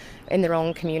models in their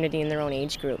own community, in their own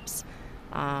age groups.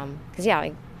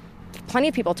 Because, plenty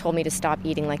of people told me to stop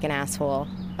eating like an asshole.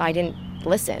 I didn't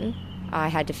listen. I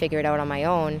had to figure it out on my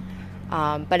own.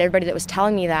 But everybody that was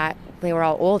telling me that, they were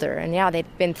all older. And,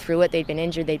 they'd been through it. They'd been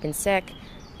injured. They'd been sick.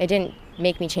 It didn't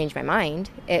make me change my mind.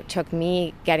 It took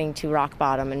me getting to rock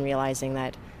bottom and realizing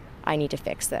that I need to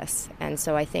fix this. And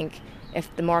so I think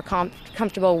if the more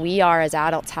comfortable we are as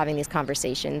adults having these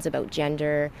conversations about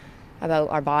gender, about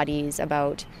our bodies,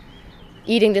 about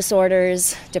eating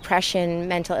disorders, depression,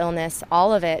 mental illness,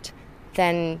 all of it,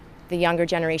 then the younger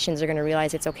generations are going to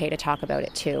realize it's okay to talk about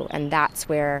it too. And that's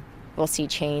where we'll see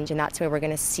change, and that's where we're going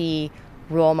to see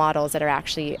role models that are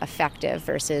actually effective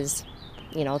versus,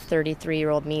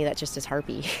 33-year-old me that just is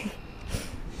harpy.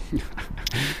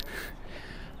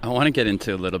 I want to get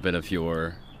into a little bit of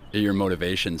your your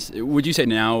motivations. Would you say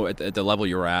now at the level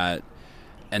you're at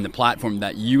and the platform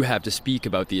that you have to speak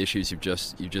about the issues you've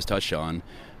just touched on,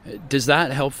 does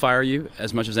that help fire you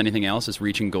as much as anything else, as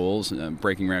reaching goals,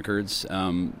 breaking records,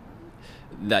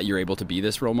 that you're able to be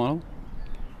this role model?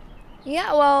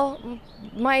 Yeah, well,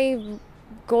 my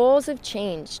goals have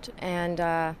changed, and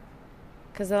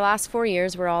because the last 4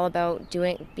 years were all about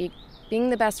being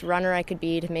the best runner I could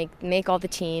be to make all the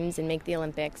teams and make the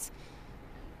Olympics.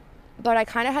 But I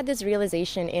kind of had this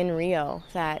realization in Rio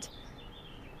that,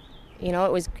 you know,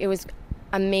 it was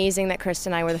amazing that Krista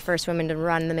and I were the first women to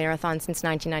run the marathon since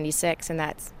 1996, and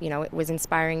that's, you know, it was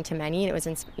inspiring to many, and it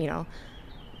was, you know,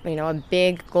 a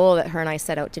big goal that her and I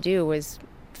set out to do was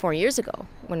 4 years ago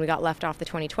when we got left off the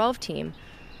 2012 team.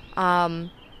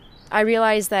 I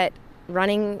realized that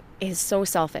running is so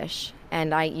selfish,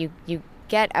 and you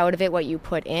get out of it what you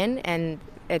put in, and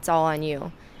it's all on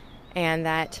you. And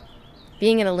that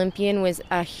being an Olympian was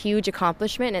a huge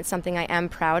accomplishment, and it's something I am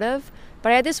proud of.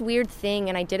 But I had this weird thing,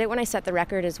 and I did it when I set the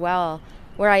record as well,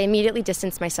 where I immediately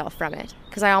distanced myself from it,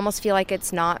 because I almost feel like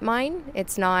it's not mine.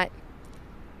 It's not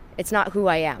who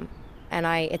I am, and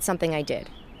it's something I did,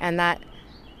 and that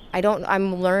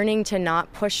I'm learning to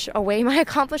not push away my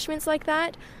accomplishments like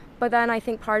that. But then I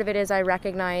think part of it is I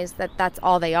recognize that that's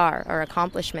all they are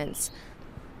accomplishments.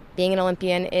 Being an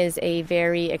Olympian is a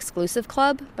very exclusive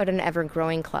club, but an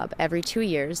ever-growing club. Every 2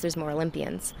 years, there's more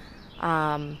Olympians.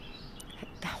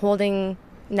 Holding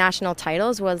national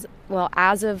titles was, well,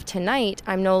 as of tonight,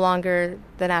 I'm no longer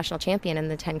the national champion in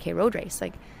the 10K road race.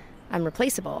 Like, I'm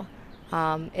replaceable.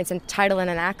 It's a title and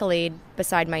an accolade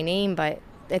beside my name, but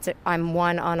I'm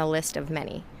one on a list of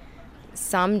many.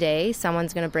 Someday,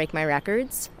 someone's going to break my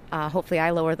records. Hopefully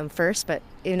I lower them first, but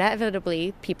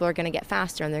inevitably people are going to get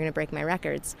faster and they're going to break my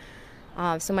records.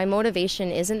 So my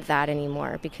motivation isn't that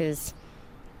anymore, because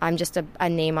I'm just a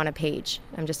name on a page.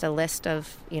 I'm just a list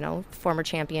of, you know, former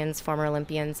champions, former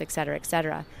Olympians, et cetera, et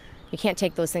cetera. You can't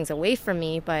take those things away from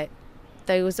me, but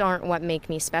those aren't what make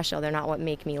me special. They're not what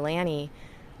make me Lanni.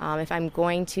 If I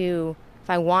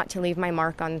want to leave my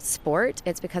mark on sport,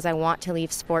 it's because I want to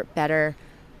leave sport better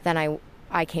than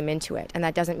I came into it. And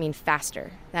that doesn't mean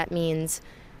faster. That means,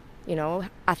 you know,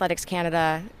 Athletics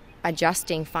Canada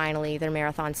adjusting finally their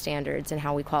marathon standards and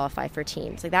how we qualify for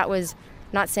teams. Like, that was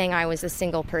not saying I was a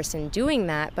single person doing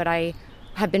that, but I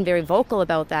have been very vocal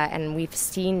about that, and we've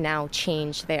seen now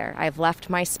change there. I've left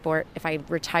my sport. If I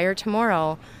retire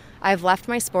tomorrow, I've left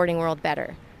my sporting world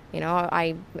better. You know,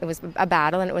 it was a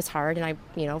battle and it was hard, and I,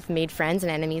 you know, made friends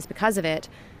and enemies because of it.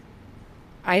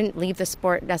 I didn't leave the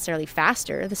sport necessarily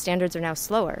faster. The standards are now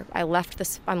slower.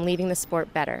 I'm leaving the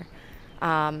sport better.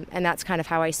 And that's kind of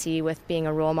how I see with being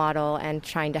a role model and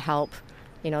trying to help,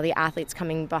 you know, the athletes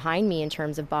coming behind me in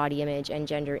terms of body image and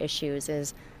gender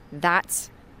issues. That's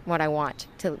what I want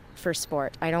for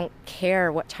sport. I don't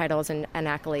care what titles and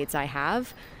accolades I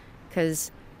have,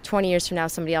 because 20 years from now,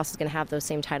 somebody else is going to have those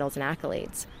same titles and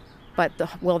accolades. But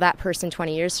will that person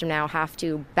 20 years from now have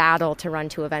to battle to run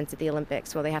 2 events at the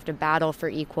Olympics? Will they have to battle for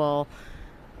equal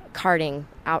karting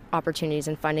opportunities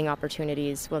and funding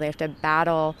opportunities? Will they have to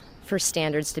battle for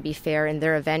standards to be fair in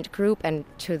their event group and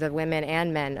to the women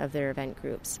and men of their event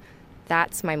groups?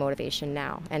 That's my motivation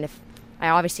now. And if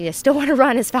I still want to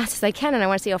run as fast as I can, and I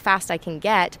want to see how fast I can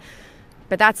get,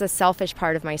 but that's a selfish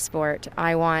part of my sport.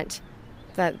 I want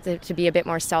that to be a bit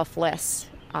more selfless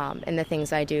in the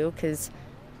things I do, because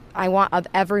I want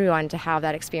everyone to have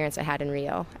that experience I had in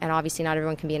Rio. And obviously not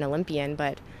everyone can be an Olympian,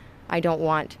 but I don't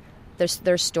want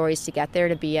their stories to get there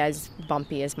to be as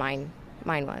bumpy as mine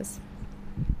was.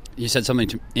 You said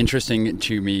something interesting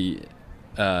to me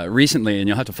recently, and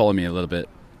you'll have to follow me a little bit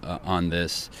on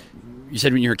this. You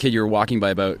said when you were a kid you were walking by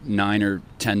about 9 or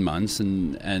 10 months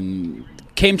and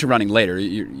came to running later.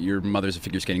 Your mother's a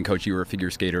figure skating coach. You were a figure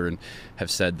skater, and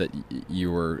have said that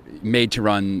you were made to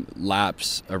run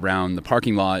laps around the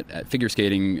parking lot at figure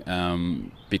skating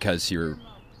because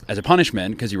as a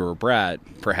punishment, because you were a brat,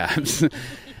 perhaps,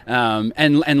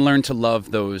 and learned to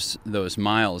love those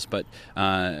miles. But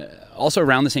also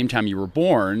around the same time you were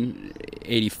born,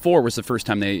 1984 was the first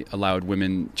time they allowed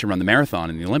women to run the marathon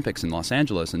in the Olympics in Los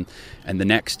Angeles, and the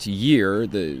next year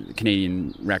the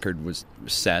Canadian record was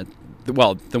set. The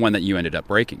one that you ended up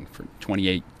breaking for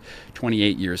 28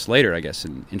 years later, I guess,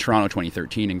 in Toronto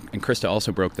 2013. And Krista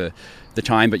also broke the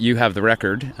time, but you have the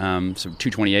record. So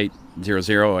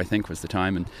 2:28.00, I think, was the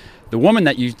time. And the woman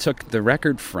that you took the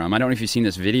record from, I don't know if you've seen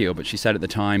this video, but she said at the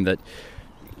time that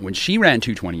when she ran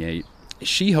 2:28,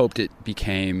 she hoped it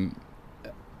became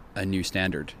a new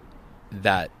standard,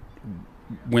 that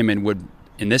women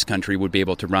in this country would be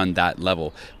able to run that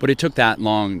level. But it took that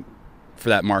long for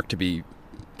that mark to be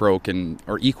broken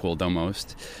or equaled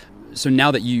almost. So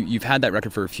now that you've had that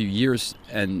record for a few years,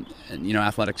 and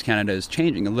Athletics Canada is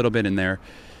changing a little bit in their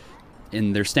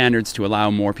standards to allow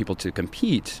more people to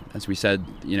compete. As we said,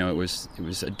 it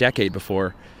was a decade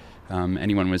before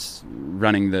anyone was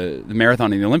running the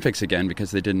marathon in the Olympics again, because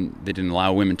they didn't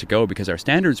allow women to go because our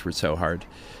standards were so hard.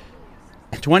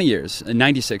 20 years,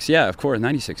 96, yeah, of course,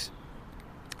 96.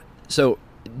 So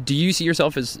do you see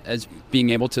yourself as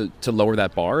being able to lower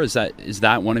that bar? Is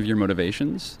that one of your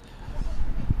motivations?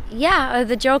 Yeah,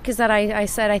 the joke is that I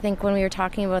said, I think when we were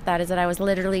talking about that, is that I was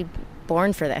literally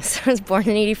born for this. I was born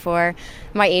in 84.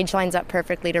 My age lines up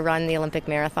perfectly to run the Olympic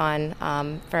marathon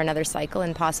for another cycle,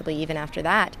 and possibly even after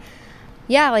that.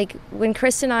 Yeah, like when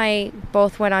Chris and I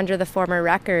both went under the former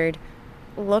record,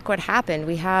 look what happened.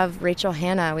 We have Rachel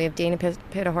Hanna, we have Dana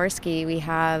Pitahorsky, we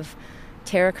have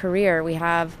Tara Career, we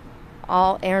have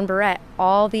Erin Barrett,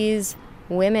 all these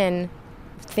women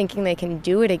thinking they can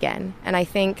do it again. And I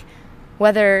think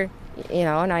whether,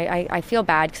 and I feel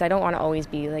bad because I don't want to always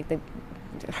be like the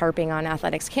harping on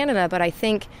Athletics Canada, but I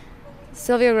think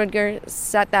Sylvia Rudger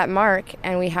set that mark,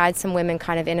 and we had some women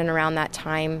kind of in and around that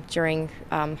time during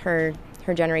her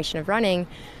generation of running.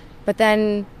 But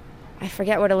then I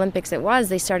forget what Olympics it was,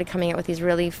 they started coming out with these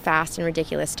really fast and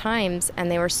ridiculous times, and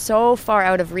they were so far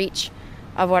out of reach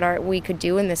of what we could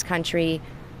do in this country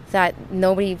that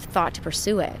nobody thought to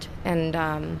pursue it. And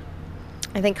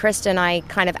I think Krista and I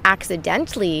kind of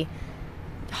accidentally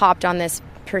hopped on this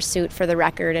pursuit for the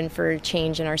record and for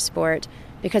change in our sport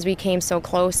because we came so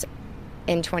close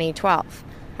in 2012.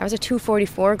 I was a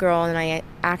 244 girl and I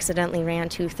accidentally ran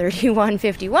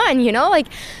 231.51,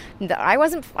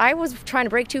 I was trying to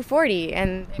break 240,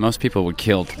 and most people would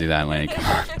kill to do that, like.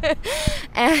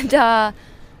 And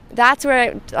that's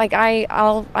where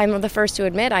I'm the first to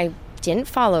admit I didn't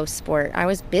follow sport. I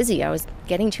was busy. I was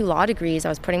getting 2 law degrees. I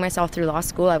was putting myself through law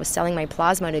school. I was selling my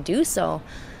plasma to do so.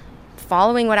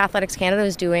 Following what Athletics Canada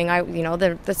was doing,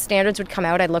 the standards would come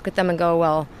out. I'd look at them and go,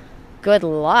 well, good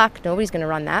luck. Nobody's going to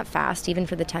run that fast, even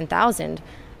for the 10,000.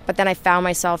 But then I found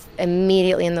myself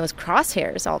immediately in those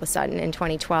crosshairs all of a sudden in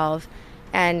 2012.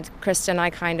 And Krista and I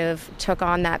kind of took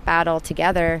on that battle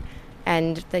together.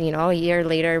 And then, a year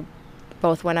later,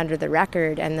 both went under the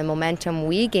record, and the momentum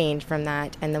we gained from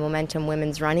that and the momentum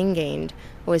women's running gained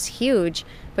was huge.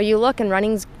 But you look, and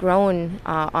running's grown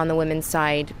on the women's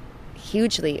side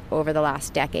hugely over the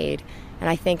last decade. And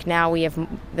I think now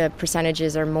the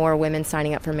percentages are more women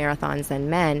signing up for marathons than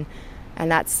men.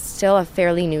 And that's still a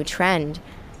fairly new trend.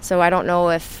 So I don't know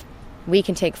if we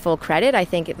can take full credit. I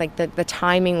think the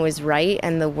timing was right,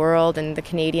 and the world and the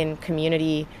Canadian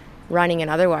community, running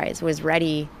and otherwise, was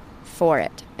ready for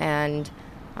it. And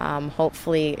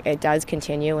hopefully it does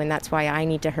continue, and that's why I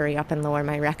need to hurry up and lower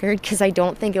my record, because I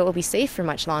don't think it will be safe for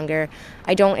much longer.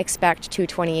 I don't expect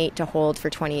 228 to hold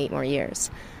for 28 more years.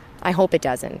 I hope it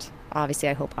doesn't. Obviously,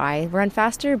 I hope I run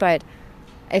faster, but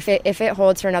if it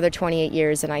holds for another 28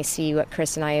 years and I see what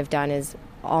Chris and I have done is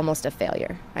almost a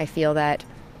failure, I feel that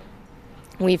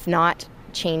we've not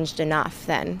changed enough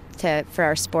then for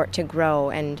our sport to grow.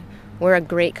 And we're a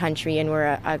great country, and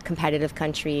we're a competitive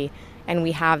country, and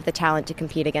we have the talent to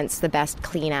compete against the best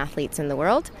clean athletes in the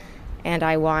world. And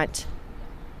I want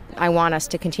us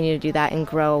to continue to do that and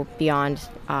grow beyond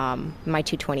my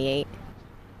 228.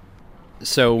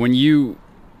 So when you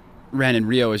ran in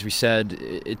Rio, as we said,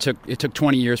 it took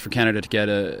 20 years for Canada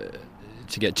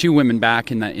to get 2 women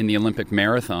back in the Olympic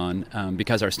marathon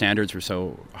because our standards were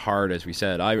so hard, as we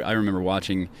said. I remember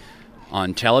watching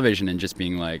on television and just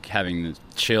being like having the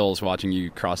chills watching you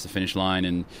cross the finish line,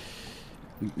 and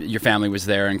your family was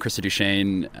there, and Krista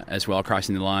Duchesne as well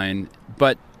crossing the line.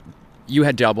 But you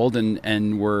had doubled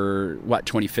and were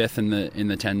 25th in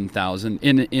the 10,000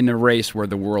 in a race where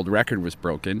the world record was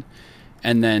broken.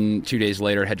 And then 2 days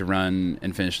later had to run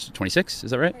and finish 26th,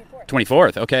 is that right?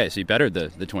 24th. Okay, so you bettered the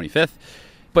 25th.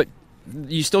 But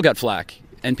you still got flack.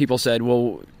 And people said,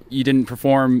 well, you didn't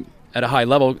perform at a high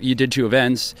level. You did 2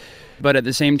 events. But at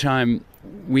the same time,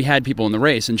 we had people in the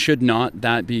race. And should not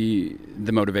that be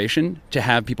the motivation, to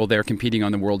have people there competing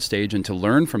on the world stage and to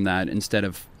learn from that instead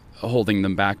of holding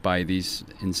them back by these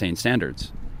insane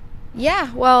standards?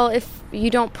 Yeah, well, if you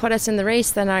don't put us in the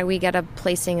race, then we get a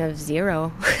placing of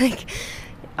 0.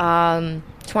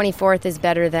 24th is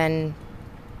better than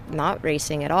not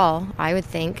racing at all, I would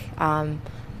think.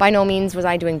 By no means was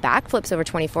I doing backflips over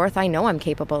 24th. I know I'm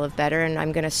capable of better, and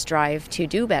I'm going to strive to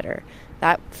do better.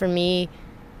 That, for me,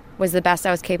 was the best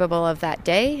I was capable of that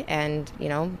day. And,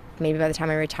 maybe by the time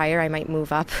I retire, I might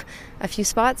move up a few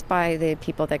spots by the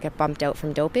people that get bumped out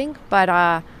from doping. But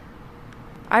I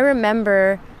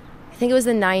remember I think it was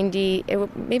maybe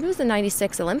it was the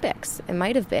 96 Olympics. It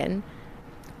might have been.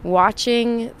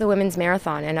 Watching the women's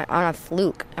marathon, and on a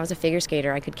fluke, I was a figure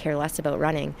skater. I could care less about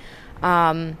running.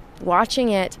 Watching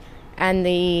it, and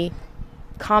the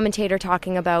commentator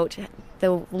talking about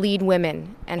the lead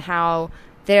women and how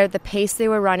the pace they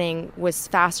were running was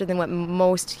faster than what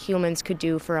most humans could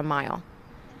do for a mile.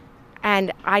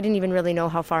 And I didn't even really know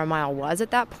how far a mile was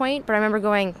at that point, but I remember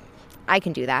going, I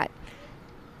can do that.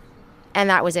 And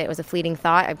that was it. It was a fleeting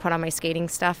thought. I put on my skating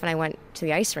stuff and I went to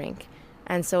the ice rink.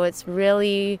 And so it's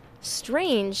really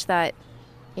strange that,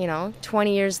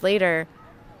 20 years later,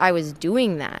 I was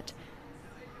doing that.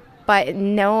 But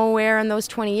nowhere in those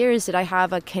 20 years did I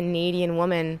have a Canadian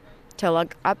woman to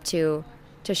look up to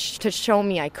show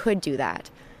me I could do that.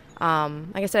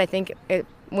 Like I said, I think it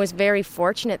was very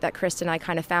fortunate that Krista and I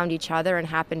kind of found each other and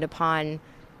happened upon,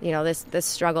 this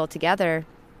struggle together.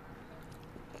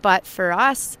 But for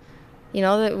us,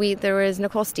 there was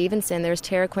Nicole Stevenson, there was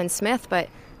Tara Quinn Smith, but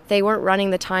they weren't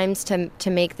running the times to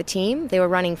make the team. They were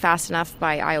running fast enough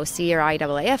by IOC or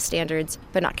IAAF standards,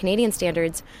 but not Canadian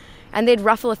standards. And they'd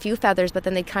ruffle a few feathers, but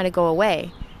then they'd kind of go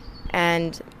away.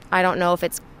 And I don't know if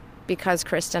it's because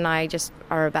Krista and I just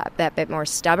are that bit more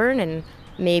stubborn, and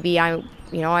maybe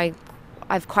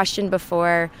I've questioned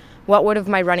before, what would have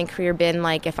my running career been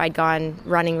like if I'd gone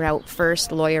running route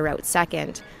first, lawyer route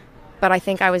second. But I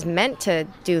think I was meant to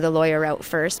do the lawyer route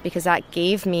first because that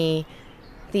gave me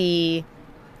the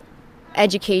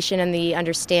education and the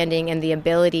understanding and the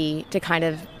ability to kind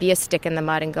of be a stick in the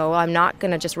mud and go, well, I'm not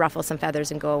going to just ruffle some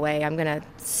feathers and go away. I'm going to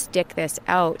stick this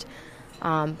out.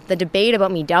 The debate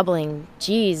about me doubling,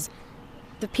 geez,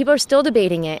 the people are still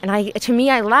debating it. And to me,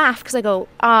 I laugh because I go,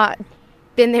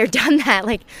 been there, done that.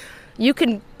 Like, you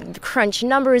can crunch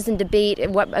numbers and debate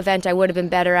what event I would have been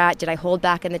better at. Did I hold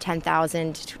back in the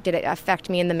 10,000? Did it affect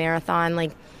me in the marathon?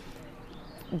 Like,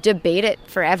 debate it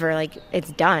forever. Like,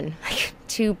 it's done.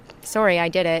 Sorry, I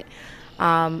did it.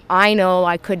 I know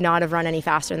I could not have run any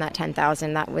faster than that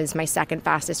 10,000. That was my second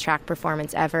fastest track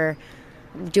performance ever.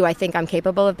 Do I think I'm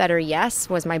capable of better? Yes.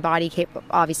 Was my body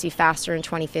obviously faster in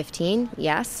 2015?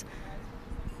 Yes.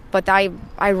 But I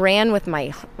ran with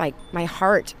my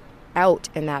heart out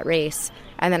in that race,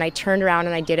 and then I turned around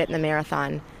and I did it in the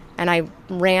marathon, and I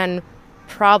ran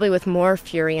probably with more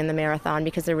fury in the marathon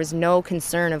because there was no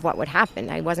concern of what would happen.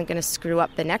 I wasn't going to screw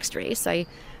up the next race. I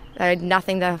had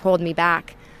nothing to hold me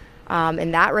back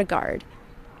in that regard.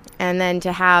 And then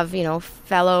to have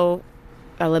fellow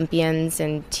Olympians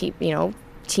and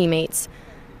teammates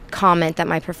comment that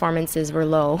my performances were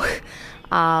low.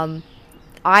 I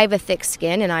have a thick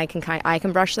skin and I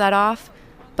can brush that off,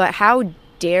 but how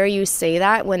dare you say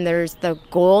that when the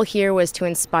goal here was to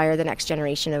inspire the next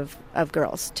generation of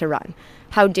girls to run?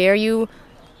 How dare you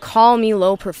call me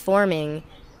low performing,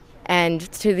 and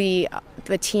to the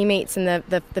teammates and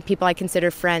the people I consider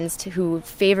friends who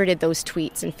favorited those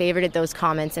tweets and favorited those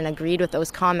comments and agreed with those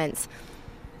comments,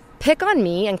 pick on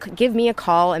me and give me a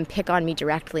call and pick on me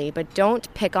directly, but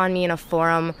don't pick on me in a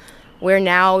forum where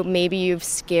now maybe you've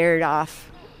scared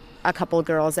off a couple of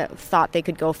girls that thought they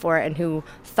could go for it and who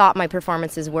thought my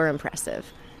performances were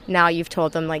impressive. Now you've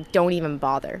told them, don't even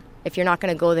bother. If you're not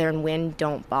going to go there and win,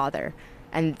 don't bother.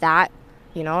 And that,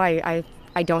 I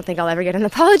don't think I'll ever get an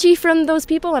apology from those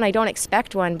people, and I don't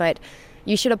expect one, but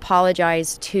you should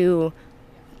apologize to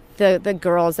the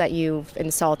girls that you've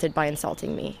insulted by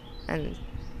insulting me. And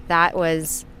that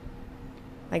was,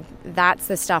 that's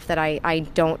the stuff that I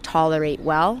don't tolerate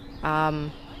well.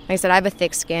 Like I said, I have a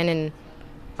thick skin, and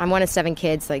I'm one of 7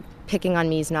 kids. Picking on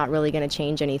me is not really going to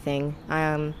change anything.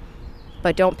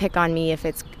 But don't pick on me if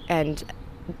it's and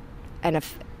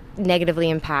if negatively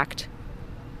impact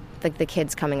the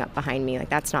kids coming up behind me.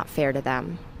 That's not fair to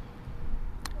them.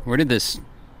 Where did this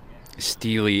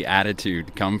steely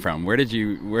attitude come from? Where did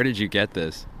you get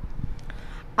this?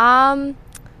 My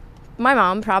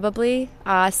mom, probably.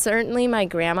 Certainly my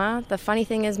grandma. The funny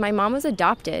thing is my mom was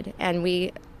adopted, and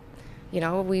we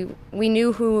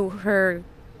knew who her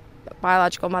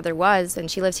biological mother was,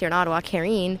 and she lives here in Ottawa,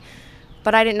 Karine,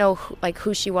 but I didn't know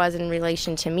who she was in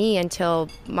relation to me until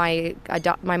my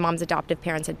mom's adoptive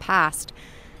parents had passed.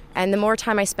 And the more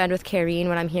time I spend with Karine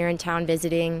when I'm here in town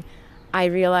visiting, I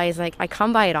realize I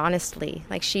come by it honestly.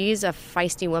 She's a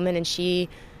feisty woman, and she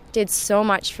did so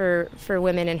much for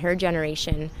women in her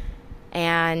generation.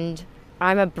 And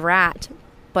I'm a brat,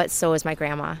 but so is my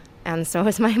grandma, and so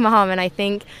is my mom. And I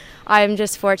think I'm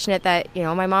just fortunate that,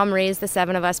 my mom raised the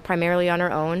 7 of us primarily on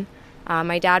her own.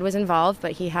 My dad was involved,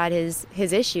 but he had his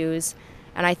issues.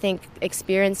 And I think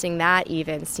experiencing that,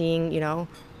 even seeing,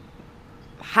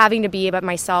 having to be about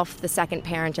myself, the second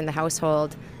parent in the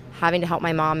household, having to help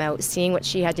my mom out, seeing what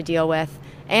she had to deal with,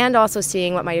 and also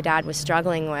seeing what my dad was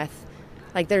struggling with.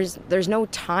 Like, there's no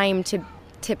time to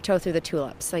tiptoe through the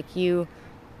tulips. Like,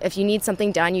 if you need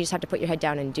something done, you just have to put your head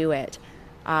down and do it.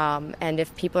 And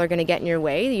if people are going to get in your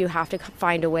way, you have to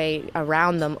find a way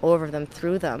around them, over them,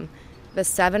 through them. The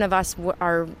 7 of us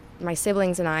are my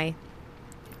siblings and I.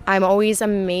 I'm always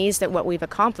amazed at what we've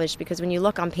accomplished, because when you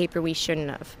look on paper, we shouldn't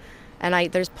have.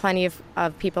 And there's plenty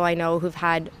of people I know who've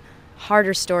had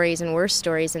harder stories and worse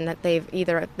stories, and that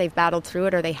they've battled through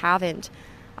it or they haven't.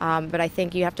 But I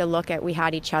think you have to look at, we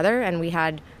had each other, and we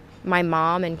had my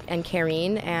mom and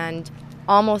Karine, and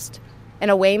almost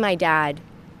in a way my dad,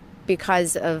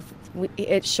 because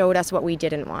it showed us what we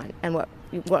didn't want and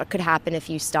what could happen if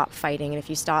you stop fighting, and if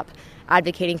you stop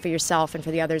advocating for yourself and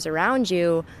for the others around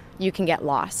you, you can get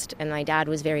lost. And my dad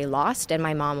was very lost, and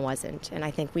my mom wasn't. And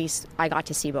I think I got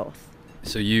to see both.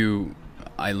 So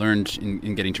I learned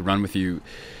in getting to run with you,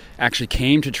 actually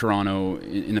came to Toronto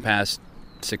in the past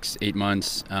 6-8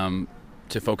 months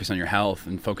to focus on your health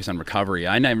and focus on recovery.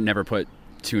 I never put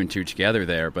 2 and 2 together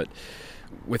there, but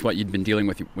with what you'd been dealing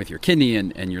with your kidney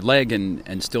and your leg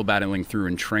and still battling through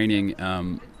and training,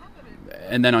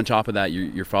 and then on top of that,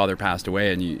 your father passed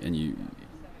away, and you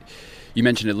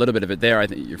mentioned a little bit of it there. I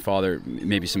think your father,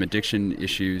 maybe some addiction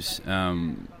issues,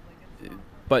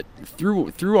 but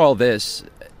through all this,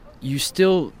 you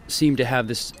still seem to have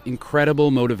this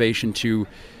incredible motivation to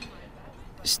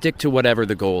stick to whatever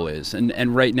the goal is.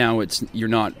 And right now, you're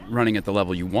not running at the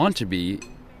level you want to be.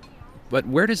 But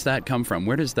where does that come from?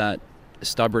 Where does that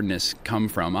stubbornness come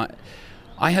from?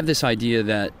 I have this idea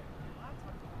that,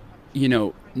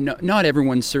 not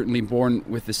everyone's certainly born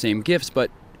with the same gifts,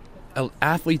 but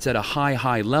athletes at a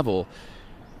high level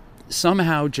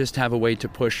somehow just have a way to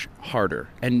push harder,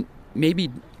 and maybe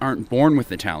aren't born with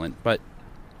the talent, but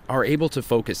are able to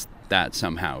focus that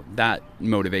somehow, that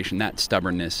motivation, that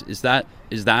stubbornness. Is that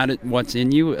what's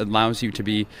in you, allows you to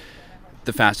be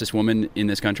the fastest woman in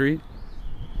this country?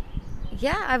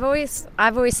 Yeah, I've always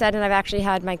said, and I've actually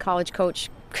had my college coach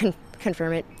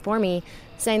confirm it for me,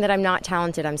 saying that I'm not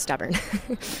talented, I'm stubborn.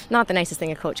 Not the nicest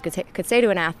thing a coach could say to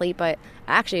an athlete, but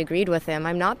I actually agreed with him.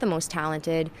 I'm not the most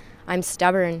talented, I'm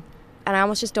stubborn, and I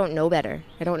almost just don't know better.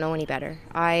 I don't know any better.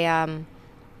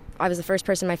 I was the first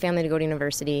person in my family to go to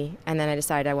university, and then I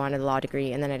decided I wanted a law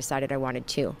degree, and then I decided I wanted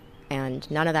 2,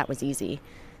 and none of that was easy.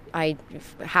 I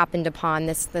happened upon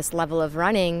this level of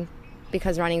running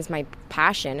because running is my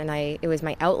passion, and it was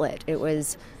my outlet.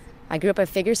 I grew up a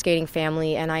figure skating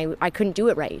family, and I couldn't do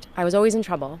it right. I was always in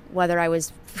trouble, whether I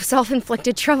was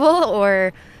self-inflicted trouble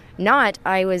or not.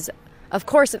 I was, of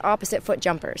course, an opposite foot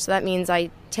jumper. So that means I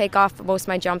take off most of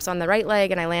my jumps on the right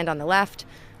leg and I land on the left,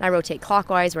 and I rotate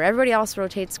clockwise where everybody else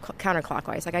rotates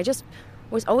counterclockwise. Like, I just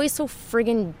was always so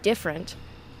friggin' different.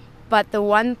 But the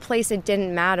one place it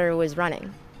didn't matter was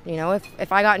running.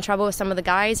 If I got in trouble with some of the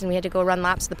guys and we had to go run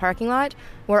laps of the parking lot,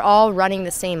 we're all running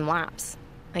the same laps.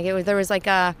 Like, there was like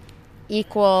a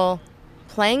equal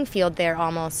playing field there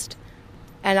almost.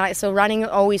 And so running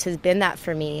always has been that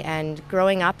for me. And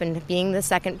growing up and being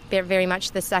very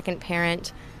much the second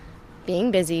parent,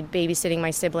 being busy babysitting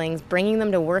my siblings, bringing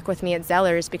them to work with me at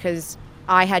Zellers because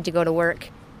I had to go to work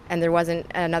and there wasn't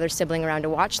another sibling around to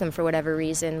watch them for whatever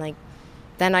reason. Like,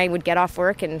 then I would get off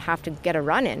work and have to get a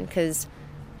run in, because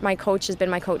my coach has been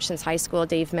my coach since high school,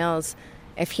 Dave Mills.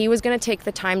 If he was going to take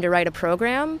the time to write a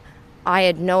program, I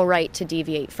had no right to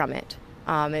deviate from it.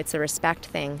 It's a respect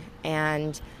thing,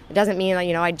 and it doesn't mean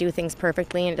I do things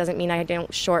perfectly, and it doesn't mean I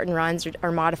don't shorten runs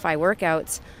or modify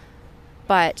workouts.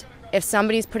 But if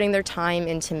somebody's putting their time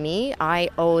into me, I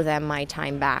owe them my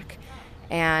time back,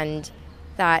 and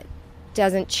that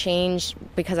doesn't change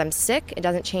because I'm sick. It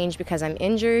doesn't change because I'm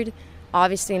injured.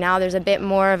 Obviously now there's a bit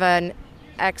more of an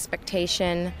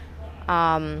expectation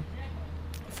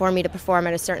for me to perform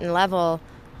at a certain level,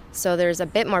 so there's a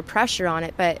bit more pressure on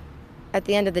it, but at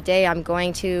the end of the day, I'm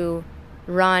going to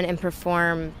run and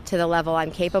perform to the level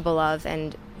I'm capable of,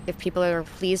 and if people are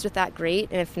pleased with that, great,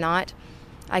 and if not,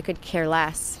 I could care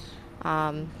less.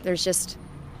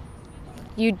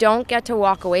 You don't get to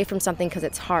walk away from something because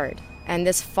it's hard. And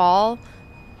this fall,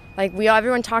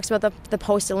 everyone talks about the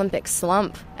post-Olympic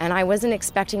slump, and I wasn't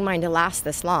expecting mine to last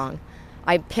this long.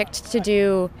 I picked to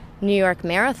do New York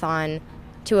Marathon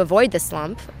to avoid the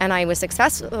slump, and I was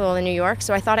successful in New York,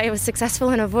 so I thought I was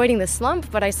successful in avoiding the slump,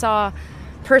 but I saw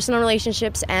personal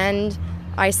relationships end,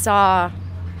 I saw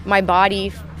my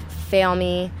body fail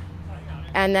me,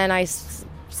 and then I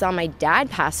saw my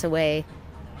dad pass away,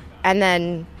 and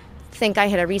then think I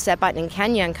hit a reset button in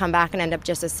Kenya and come back and end up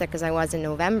just as sick as I was in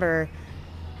November.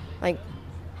 Like,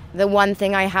 the one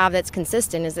thing I have that's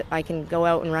consistent is that I can go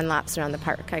out and run laps around the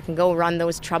park. I can go run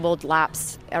those troubled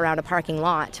laps around a parking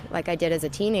lot like I did as a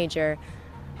teenager.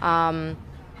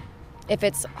 If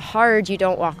it's hard, you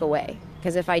don't walk away.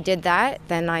 Because if I did that,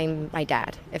 then I'm my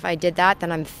dad. If I did that,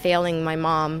 then I'm failing my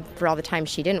mom for all the time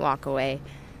she didn't walk away.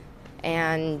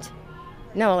 And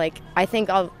no, like, I think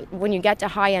when you get to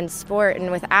high-end sport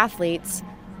and with athletes,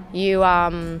 we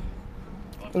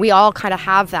all kind of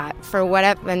have that for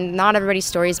whatever, and not everybody's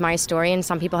story is my story, and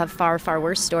some people have far, far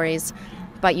worse stories,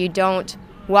 but you don't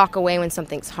walk away when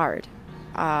something's hard.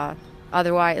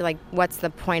 Otherwise, like, what's the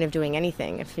point of doing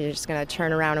anything if you're just going to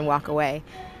turn around and walk away?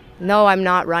 No, I'm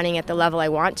not running at the level I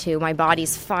want to. My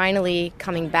body's finally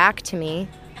coming back to me,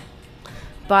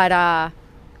 but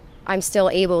I'm still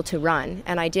able to run,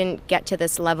 and I didn't get to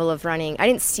this level of running. I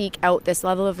didn't seek out this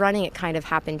level of running. It kind of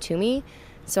happened to me.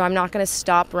 So I'm not going to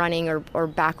stop running or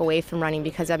back away from running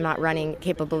because I'm not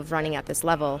capable of running at this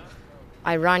level.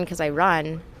 I run because I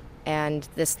run, and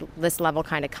this level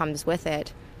kind of comes with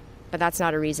it. But that's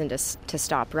not a reason to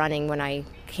stop running when I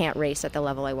can't race at the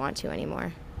level I want to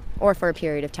anymore, or for a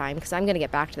period of time, because I'm going to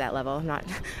get back to that level. I'm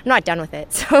not done with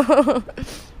it. So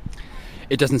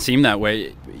It doesn't seem that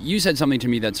way. You said something to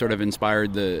me that sort of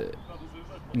inspired the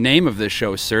name of this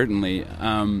show, certainly,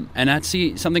 and that's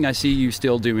something I see you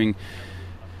still doing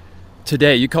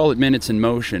today. You call it minutes in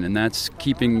motion, and that's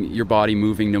keeping your body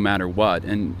moving no matter what.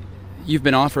 And you've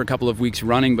been off for a couple of weeks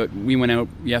running, but we went out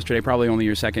yesterday, probably only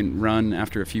your second run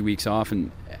after a few weeks off,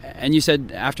 and you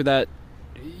said after that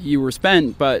you were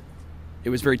spent, but it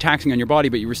was very taxing on your body,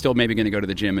 but you were still maybe going to go to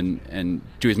the gym and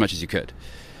do as much as you could.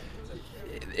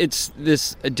 It's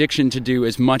this addiction to do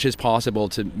as much as possible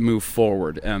to move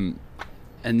forward, and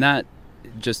that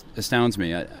just astounds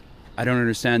me. I don't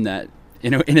understand that,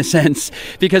 in a sense,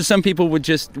 because some people would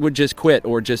just quit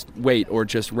or just wait or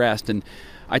just rest. And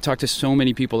I talk to so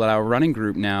many people at our running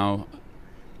group now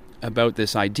about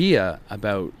this idea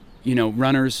about,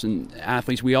 runners and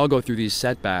athletes. We all go through these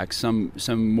setbacks, some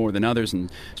more than others, and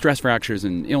stress fractures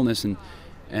and illness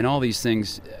and all these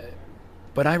things.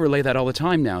 But I relay that all the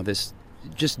time now.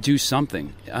 Just do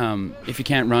something. If you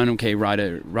can't run, okay, ride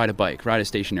a bike, ride a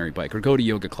stationary bike, or go to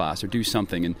yoga class, or do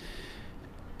something.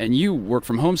 And you work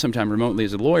from home sometime remotely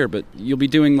as a lawyer, but you'll be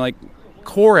doing like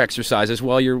core exercises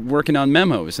while you're working on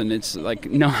memos, and it's like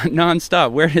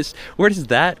nonstop. Where does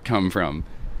that come from?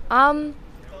 Well,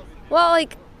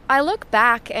 like, I look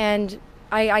back and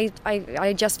I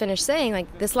just finished saying,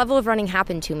 like, this level of running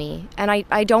happened to me, and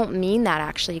I don't mean that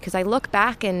actually, because I look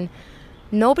back and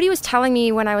nobody was telling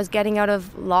me when I was getting out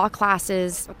of law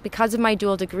classes because of my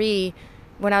dual degree.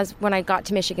 When I got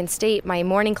to Michigan State, my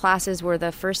morning classes were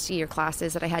the first year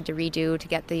classes that I had to redo to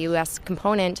get the U.S.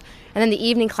 component. And then the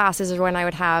evening classes are when I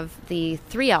would have the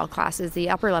 3L classes,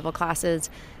 the upper level classes.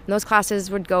 And those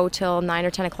classes would go till 9 or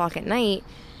 10 o'clock at night.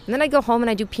 And then I'd go home and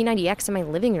I'd do P90X in my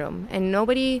living room. And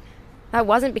that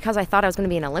wasn't because I thought I was going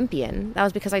to be an Olympian. That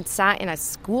was because I'd sat in a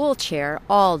school chair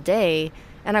all day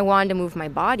and I wanted to move my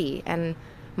body. And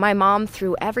my mom,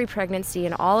 through every pregnancy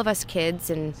and all of us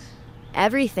kids and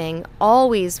everything,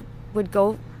 always would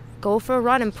go for a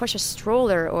run and push a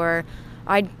stroller, or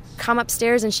I'd come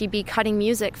upstairs and she'd be cutting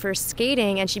music for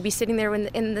skating and she'd be sitting there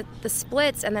in the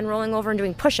splits and then rolling over and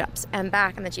doing push-ups and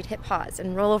back, and then she'd hit pause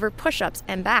and roll over, push-ups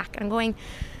and back. And I'm going,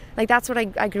 like, that's what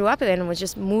I grew up in, was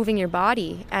just moving your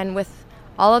body. And with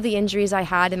all of the injuries I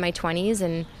had in my 20s,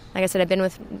 and like I said, I've been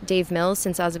with Dave Mills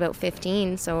since I was about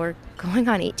 15, so we're going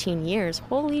on 18 years.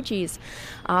 Holy jeez.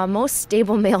 Most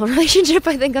stable male relationship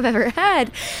I think I've ever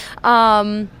had.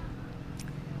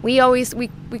 We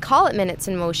call it minutes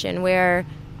in motion, where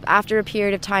after a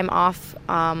period of time off,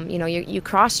 you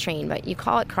cross-train, but you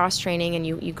call it cross-training and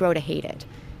you grow to hate it.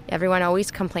 Everyone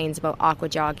always complains about aqua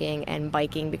jogging and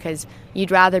biking because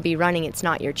you'd rather be running. It's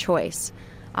not your choice.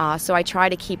 So I try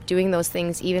to keep doing those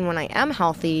things even when I am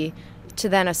healthy, to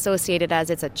then associate it as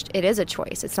it is a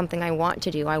choice. It's something I want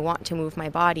to do. I want to move my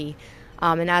body.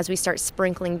 And as we start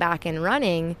sprinkling back in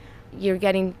running, you're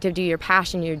getting to do your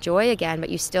passion, your joy again, but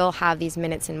you still have these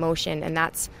minutes in motion. And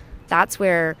that's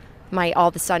where my all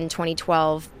of a sudden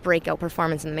 2012 breakout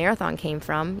performance in the marathon came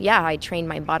from. Yeah, I trained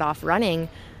my butt off running,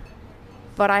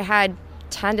 but I had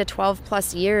 10 to 12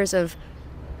 plus years of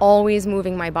always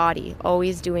moving my body,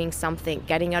 always doing something,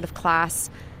 getting out of class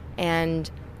and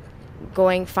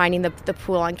finding the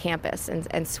pool on campus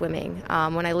and swimming.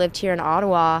 When I lived here in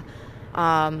Ottawa,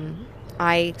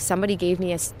 somebody gave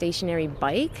me a stationary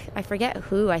bike. I forget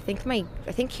who. I think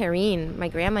Karine, my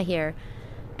grandma here.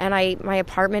 And my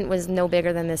apartment was no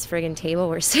bigger than this friggin' table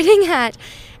we're sitting at.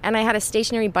 And I had a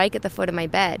stationary bike at the foot of my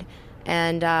bed.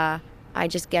 And I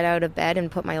just get out of bed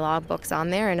and put my logbooks on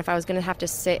there. And if I was going to have to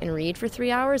sit and read for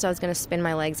 3 hours, I was going to spin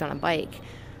my legs on a bike.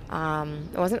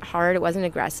 It wasn't hard, it wasn't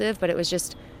aggressive, but it was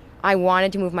just, I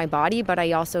wanted to move my body, but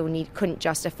I also couldn't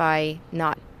justify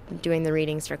not doing the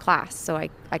readings for class. So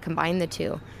I combined the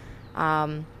two.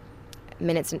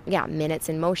 Minutes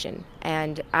in motion.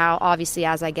 And obviously,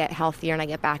 as I get healthier and I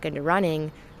get back into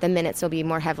running, the minutes will be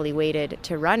more heavily weighted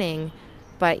to running.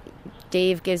 But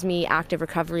Dave gives me active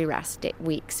recovery rest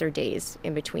weeks or days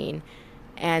in between.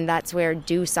 And that's where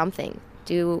do something.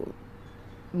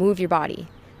 Move your body.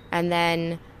 And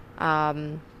then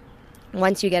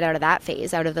once you get out of that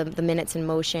phase, out of the minutes in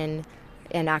motion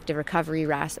and active recovery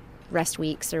rest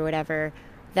weeks or whatever,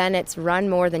 then it's run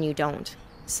more than you don't.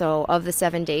 So of the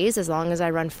 7 days, as long as I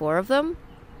run 4 of them,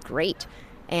 great.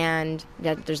 And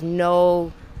there's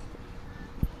no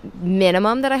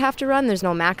minimum that I have to run. There's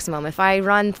no maximum. If I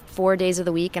run 4 days of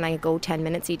the week and I go 10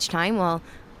 minutes each time, well,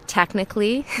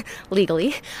 technically,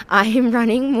 legally, I'm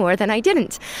running more than I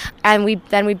didn't. And we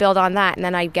build on that, and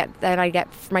then I get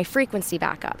my frequency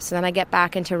back up. So then I get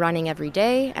back into running every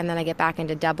day, and then I get back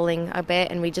into doubling a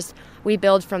bit, and we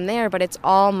build from there. But it's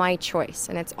all my choice,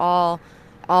 and it's all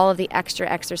of the extra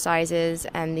exercises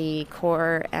and the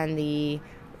core and the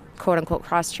quote-unquote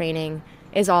cross-training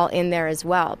is all in there as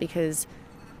well, because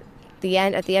at the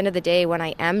end of the day, when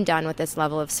I am done with this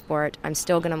level of sport, I'm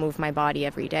still going to move my body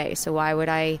every day. So why would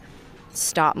I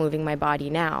stop moving my body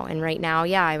now? And right now,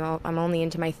 I'm only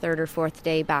into my 3rd or 4th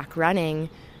day back running.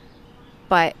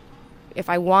 But if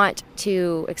I want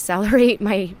to accelerate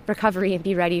my recovery and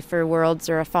be ready for Worlds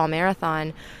or a fall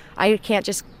marathon, I can't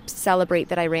just celebrate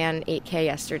that I ran 8K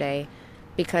yesterday,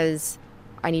 because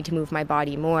I need to move my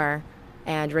body more.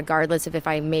 And regardless of if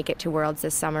I make it to Worlds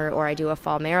this summer or I do a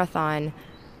fall marathon,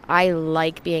 I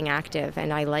like being active,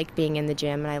 and I like being in the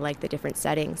gym, and I like the different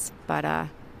settings. But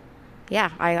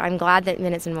I'm glad that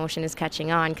Minutes in Motion is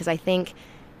catching on, because I think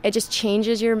it just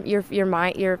changes your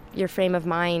mind, your frame of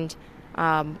mind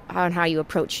on how you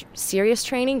approach serious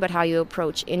training, but how you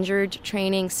approach injured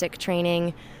training, sick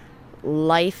training,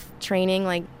 life training.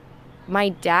 Like my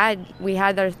dad, we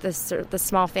had the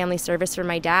small family service for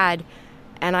my dad,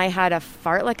 and I had a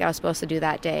fartlek like I was supposed to do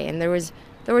that day, and there was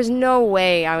no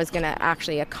way I was going to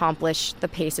actually accomplish the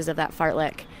paces of that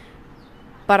fartlek.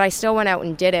 But I still went out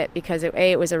and did it because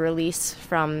it was a release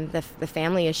from the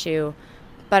family issue,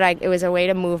 but it was a way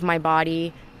to move my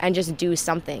body and just do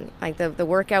something. Like the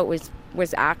workout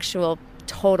was actual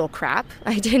total crap.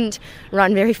 I didn't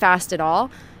run very fast at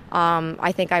all.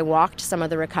 I think I walked some of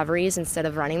the recoveries instead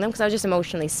of running them because I was just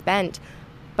emotionally spent.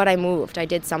 But I moved. I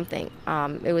did something.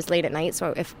 It was late at night,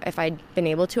 so if I'd been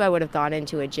able to, I would have gone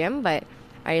into a gym. But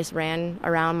I just ran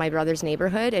around my brother's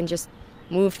neighborhood and just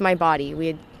moved my body.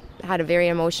 We had a very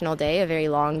emotional day, a very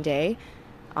long day.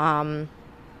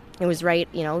 It was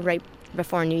right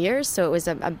before New Year's, so it was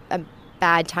a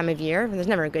bad time of year. There's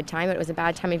never a good time, but it was a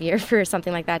bad time of year for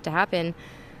something like that to happen.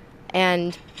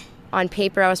 And on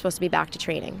paper, I was supposed to be back to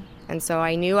training. And so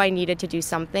I knew I needed to do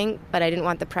something, but I didn't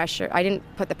want the pressure. I didn't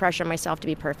put the pressure on myself to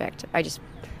be perfect.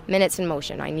 Minutes in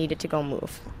motion. I needed to go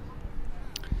move.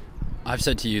 I've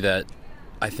said to you that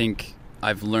I think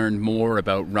I've learned more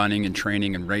about running and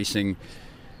training and racing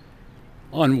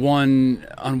on one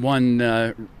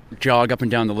jog up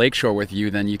and down the lakeshore with you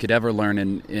than you could ever learn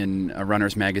in a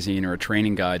runner's magazine or a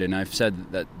training guide. And I've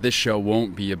said that this show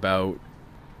won't be about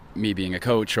me being a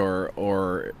coach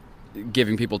or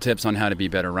giving people tips on how to be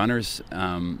better runners.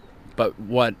 But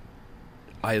what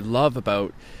I love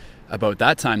about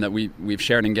that time that we've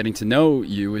shared and getting to know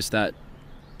you is that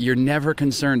you're never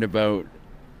concerned about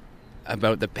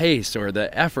the pace or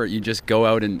the effort. You just go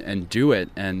out and do it.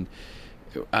 And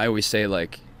I always say,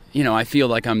 I feel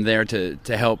like I'm there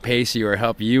to help pace you or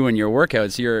help you in your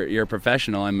workouts. You're a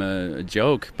professional. I'm a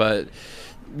joke, but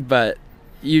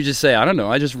you just say, I don't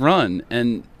know, I just run.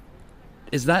 And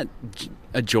is that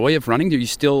a joy of running? Are you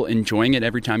still enjoying it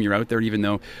every time you're out there, even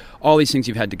though all these things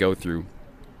you've had to go through?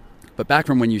 But back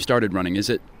from when you started running, it's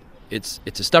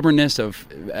a stubbornness of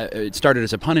it started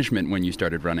as a punishment when you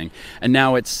started running, and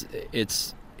now it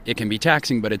can be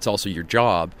taxing, but it's also your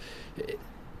job.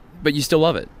 But you still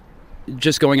love it,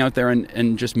 just going out there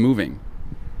and just moving.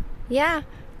 Yeah.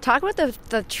 Talk about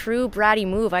the true bratty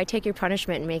move. I take your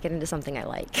punishment and make it into something I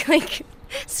like. Like,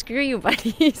 screw you,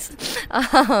 buddies.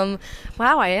 Wow,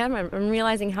 I am. I'm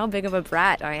realizing how big of a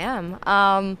brat I am.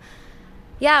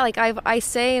 I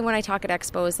say when I talk at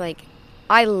expos,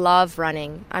 I love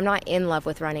running. I'm not in love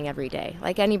with running every day.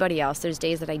 Like anybody else, there's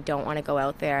days that I don't want to go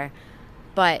out there.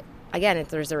 But again,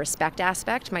 there's a respect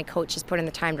aspect. My coach has put in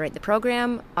the time to write the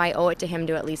program. I owe it to him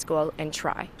to at least go out and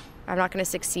try. I'm not going to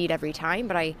succeed every time,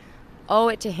 but I owe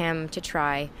it to him to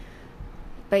try.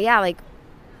 But yeah, like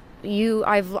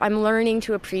I'm learning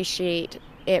to appreciate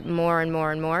it more and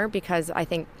more and more, because I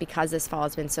think because this fall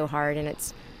has been so hard, and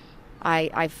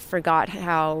I forgot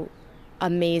how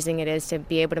amazing it is to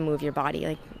be able to move your body.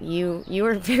 Like you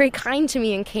were very kind to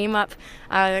me and came up,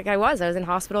 like I was in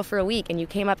hospital for a week, and you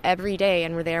came up every day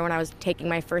and were there when I was taking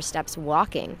my first steps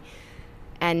walking.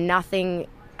 And nothing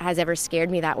has ever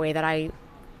scared me that way, that I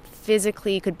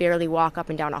physically could barely walk up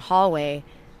and down a hallway,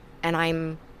 and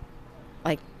I'm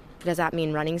like, does that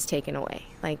mean running's taken away?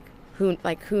 Like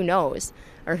who knows,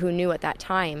 or who knew at that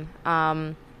time?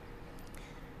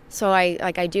 So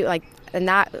I do, and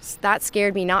that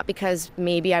scared me, not because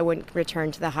maybe I wouldn't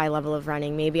return to the high level of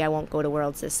running, maybe I won't go to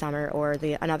Worlds this summer or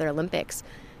another Olympics.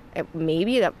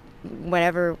 Maybe that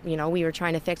whatever, we were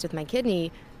trying to fix with my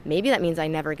kidney, maybe that means I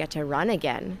never get to run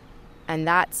again. And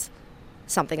that's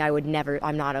something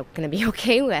I'm not going to be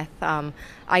okay with.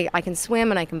 I can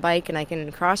swim and I can bike and I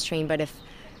can cross train, but if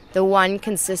the one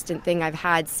consistent thing I've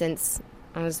had since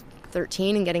I was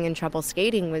 13 and getting in trouble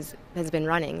skating has been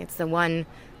running. It's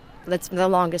that's the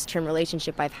longest term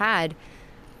relationship I've had.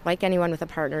 Like anyone with a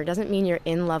partner, it doesn't mean you're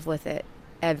in love with it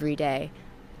every day,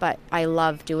 but I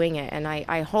love doing it, and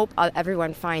I hope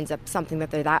everyone finds something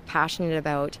that they're that passionate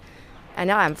about. And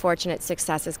now I'm fortunate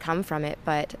success has come from it,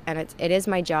 and it is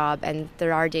my job, and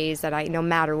there are days that no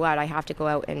matter what, I have to go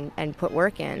out and put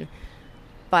work in.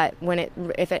 But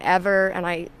if it ever, and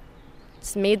I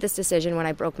made this decision when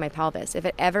I broke my pelvis, if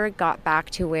it ever got back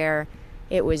to where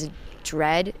it was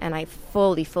dread and I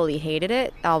fully hated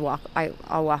it, I'll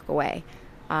walk away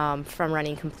from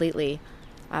running completely.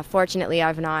 Fortunately,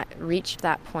 I've not reached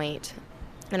that point.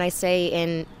 And I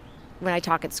say when I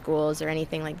talk at schools or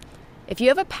anything, like, if you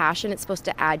have a passion, it's supposed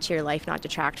to add to your life, not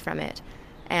detract from it.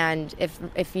 And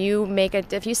if you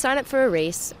sign up for a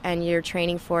race and you're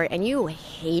training for it and you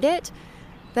hate it,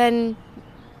 then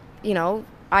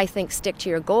I think stick to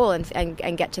your goal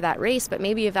and get to that race, but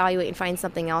maybe evaluate and find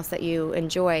something else that you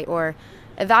enjoy, or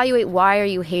evaluate why are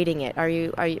you hating it.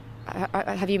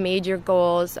 Have you made your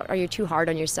goals? Are you too hard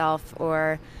on yourself,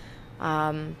 or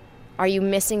are you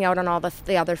missing out on all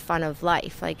the other fun of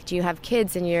life? Like, do you have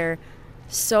kids and you're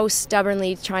so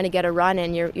stubbornly trying to get a run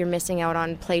and you're missing out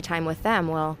on playtime with them?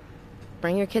 Well,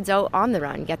 bring your kids out on the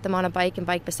run, get them on a bike and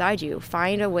bike beside you.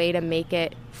 Find a way to make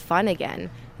it fun again,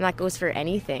 and that goes for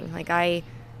anything. Like I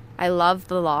love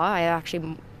the law.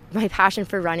 My passion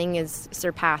for running is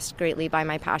surpassed greatly by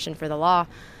my passion for the law.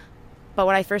 But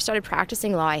when I first started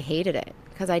practicing law, I hated it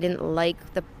because I didn't like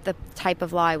the type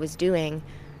of law I was doing.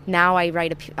 Now I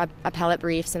write appellate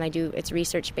briefs, and it's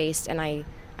research based, and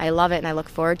I love it and I look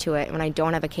forward to it. When I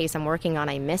don't have a case I'm working on,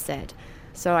 I miss it.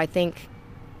 So I think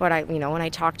when I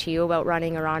talk to you about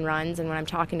running or on runs, and when I'm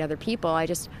talking to other people,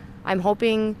 I'm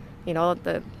hoping,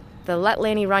 the Let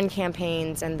Lanni Run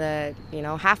campaigns and the,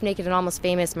 half naked and almost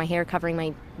famous, my hair covering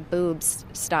my boobs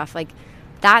stuff, like,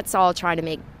 that's all trying to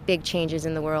make big changes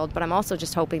in the world. But I'm also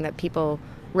just hoping that people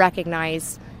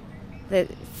recognize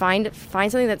that, find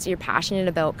something that you're passionate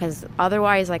about, because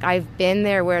otherwise, like, I've been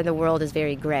there where the world is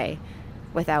very gray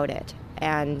without it.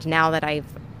 And now that I've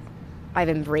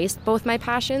embraced both my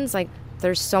passions, like,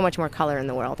 there's so much more color in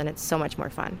the world, and it's so much more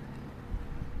fun.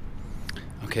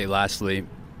 Okay, lastly,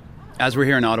 as we're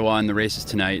here in Ottawa and the race is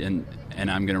tonight, and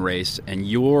I'm going to race, and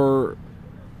you're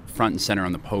front and center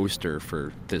on the poster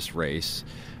for this race,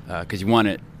 because you won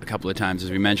it a couple of times,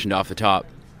 as we mentioned off the top.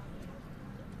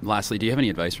 Lastly, do you have any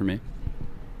advice for me?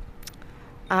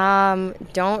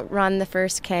 Don't run the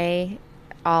first K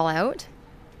all out,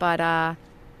 but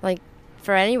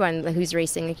for anyone who's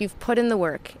racing, like, you've put in the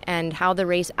work, and how the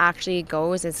race actually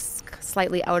goes is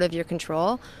slightly out of your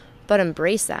control, but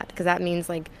embrace that, because that means,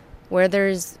 like, where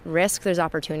there's risk, there's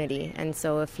opportunity. And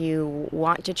so if you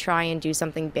want to try and do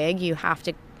something big, you have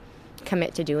to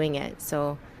commit to doing it.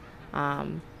 So,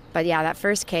 but yeah, that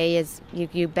first K is,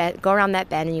 you go around that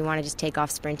bend and you want to just take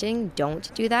off sprinting.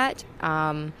 Don't do that.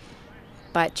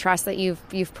 But trust that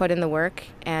you've put in the work,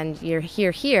 and you're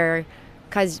here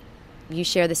because you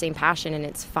share the same passion and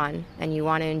it's fun and you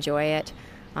want to enjoy it.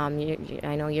 I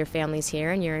know your family's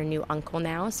here and you're a new uncle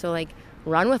now, so, like,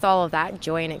 run with all of that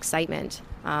joy and excitement.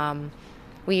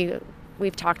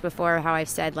 We've talked before how I've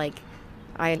said, like,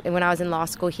 when I was in law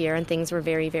school here and things were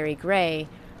very, very gray,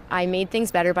 I made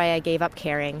things better by I gave up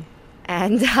caring.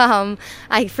 And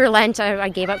for Lent, I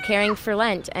gave up caring for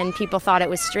Lent, and people thought it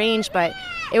was strange, but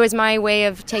it was my way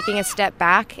of taking a step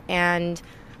back, and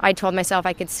I told myself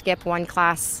I could skip one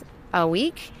class a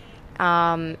week.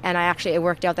 And it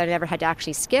worked out that I never had to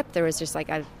actually skip. There was just like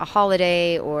a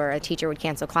holiday or a teacher would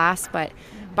cancel class. But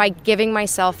by giving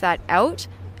myself that out,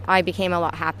 I became a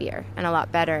lot happier and a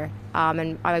lot better.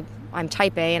 And I'm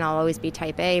type A, and I'll always be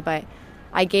type A, but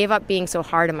I gave up being so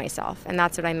hard on myself. And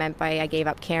that's what I meant by I gave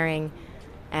up caring.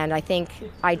 And I think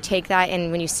I take that, and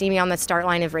when you see me on the start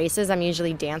line of races, I'm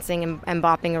usually dancing and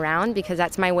bopping around, because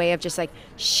that's my way of just like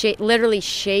literally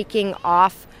shaking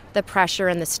off the pressure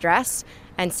and the stress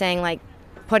and saying, like,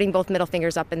 putting both middle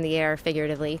fingers up in the air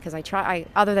figuratively, because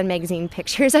other than magazine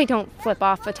pictures, I don't flip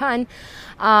off a ton.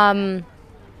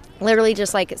 Literally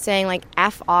just like saying, like,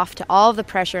 F off to all of the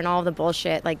pressure and all of the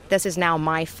bullshit. Like, this is now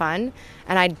my fun,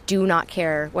 and I do not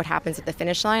care what happens at the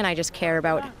finish line. I just care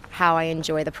about how I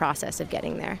enjoy the process of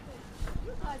getting there.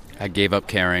 I gave up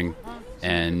caring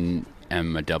and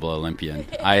am a double Olympian.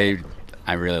 I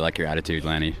really like your attitude,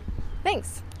 Lanni.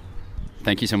 Thanks.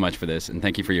 Thank you so much for this, and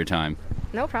thank you for your time.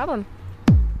 No problem.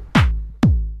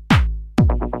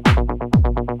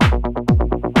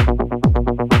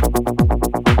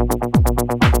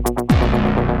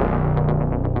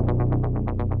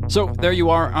 So there you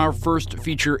are, our first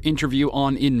feature interview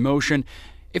on In Motion.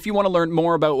 If you want to learn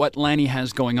more about what Lanni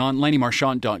has going on,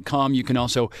 LanniMarchant.com. You can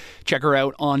also check her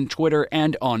out on Twitter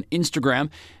and on Instagram.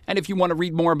 And if you want to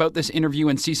read more about this interview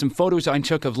and see some photos I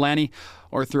took of Lanni,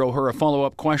 or throw her a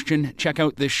follow-up question, check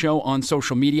out this show on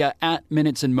social media at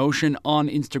Minutes in Motion on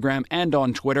Instagram and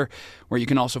on Twitter, where you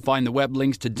can also find the web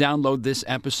links to download this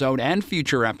episode and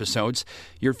future episodes.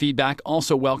 Your feedback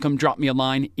also welcome. Drop me a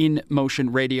line,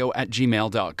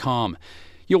 inmotionradio@gmail.com.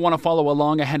 You'll want to follow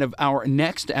along ahead of our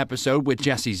next episode with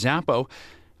Jessie Zappo,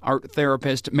 art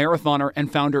therapist, marathoner, and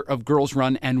founder of Girls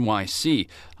Run NYC.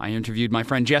 I interviewed my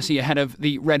friend Jessie ahead of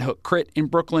the Red Hook Crit in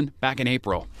Brooklyn back in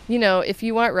April. You know, if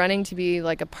you want running to be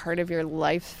like a part of your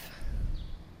life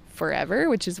forever,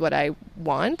 which is what I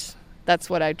want, that's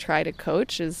what I try to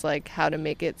coach, is like how to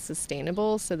make it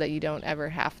sustainable so that you don't ever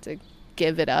have to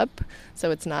give it up.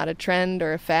 So it's not a trend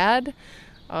or a fad,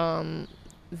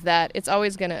 that it's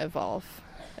always going to evolve.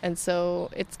 And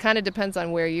so it kind of depends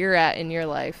on where you're at in your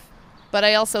life. But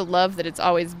I also love that it's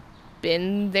always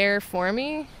been there for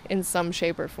me in some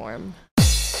shape or form.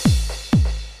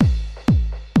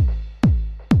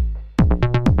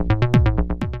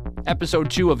 Episode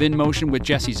 2 of In Motion with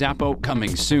Jessie Zappo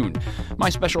coming soon. My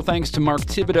special thanks to Mark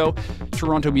Thibodeau,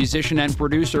 Toronto musician and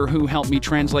producer who helped me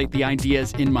translate the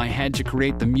ideas in my head to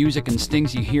create the music and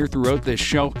stings you hear throughout this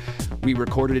show. We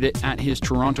recorded it at his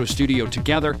Toronto studio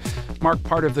together. Mark,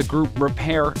 part of the group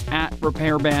Repair at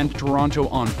Repair Band Toronto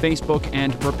on Facebook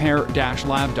and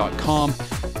repair-lab.com,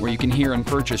 where you can hear and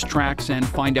purchase tracks and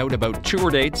find out about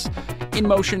tour dates. In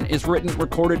Motion is written,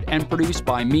 recorded, and produced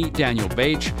by me, Daniel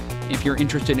Bache. If you're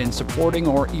interested in supporting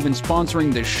or even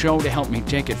sponsoring this show to help me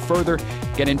take it further,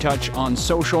 get in touch on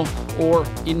social or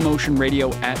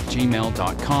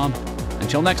inmotionradio@gmail.com.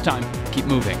 Until next time, keep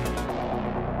moving.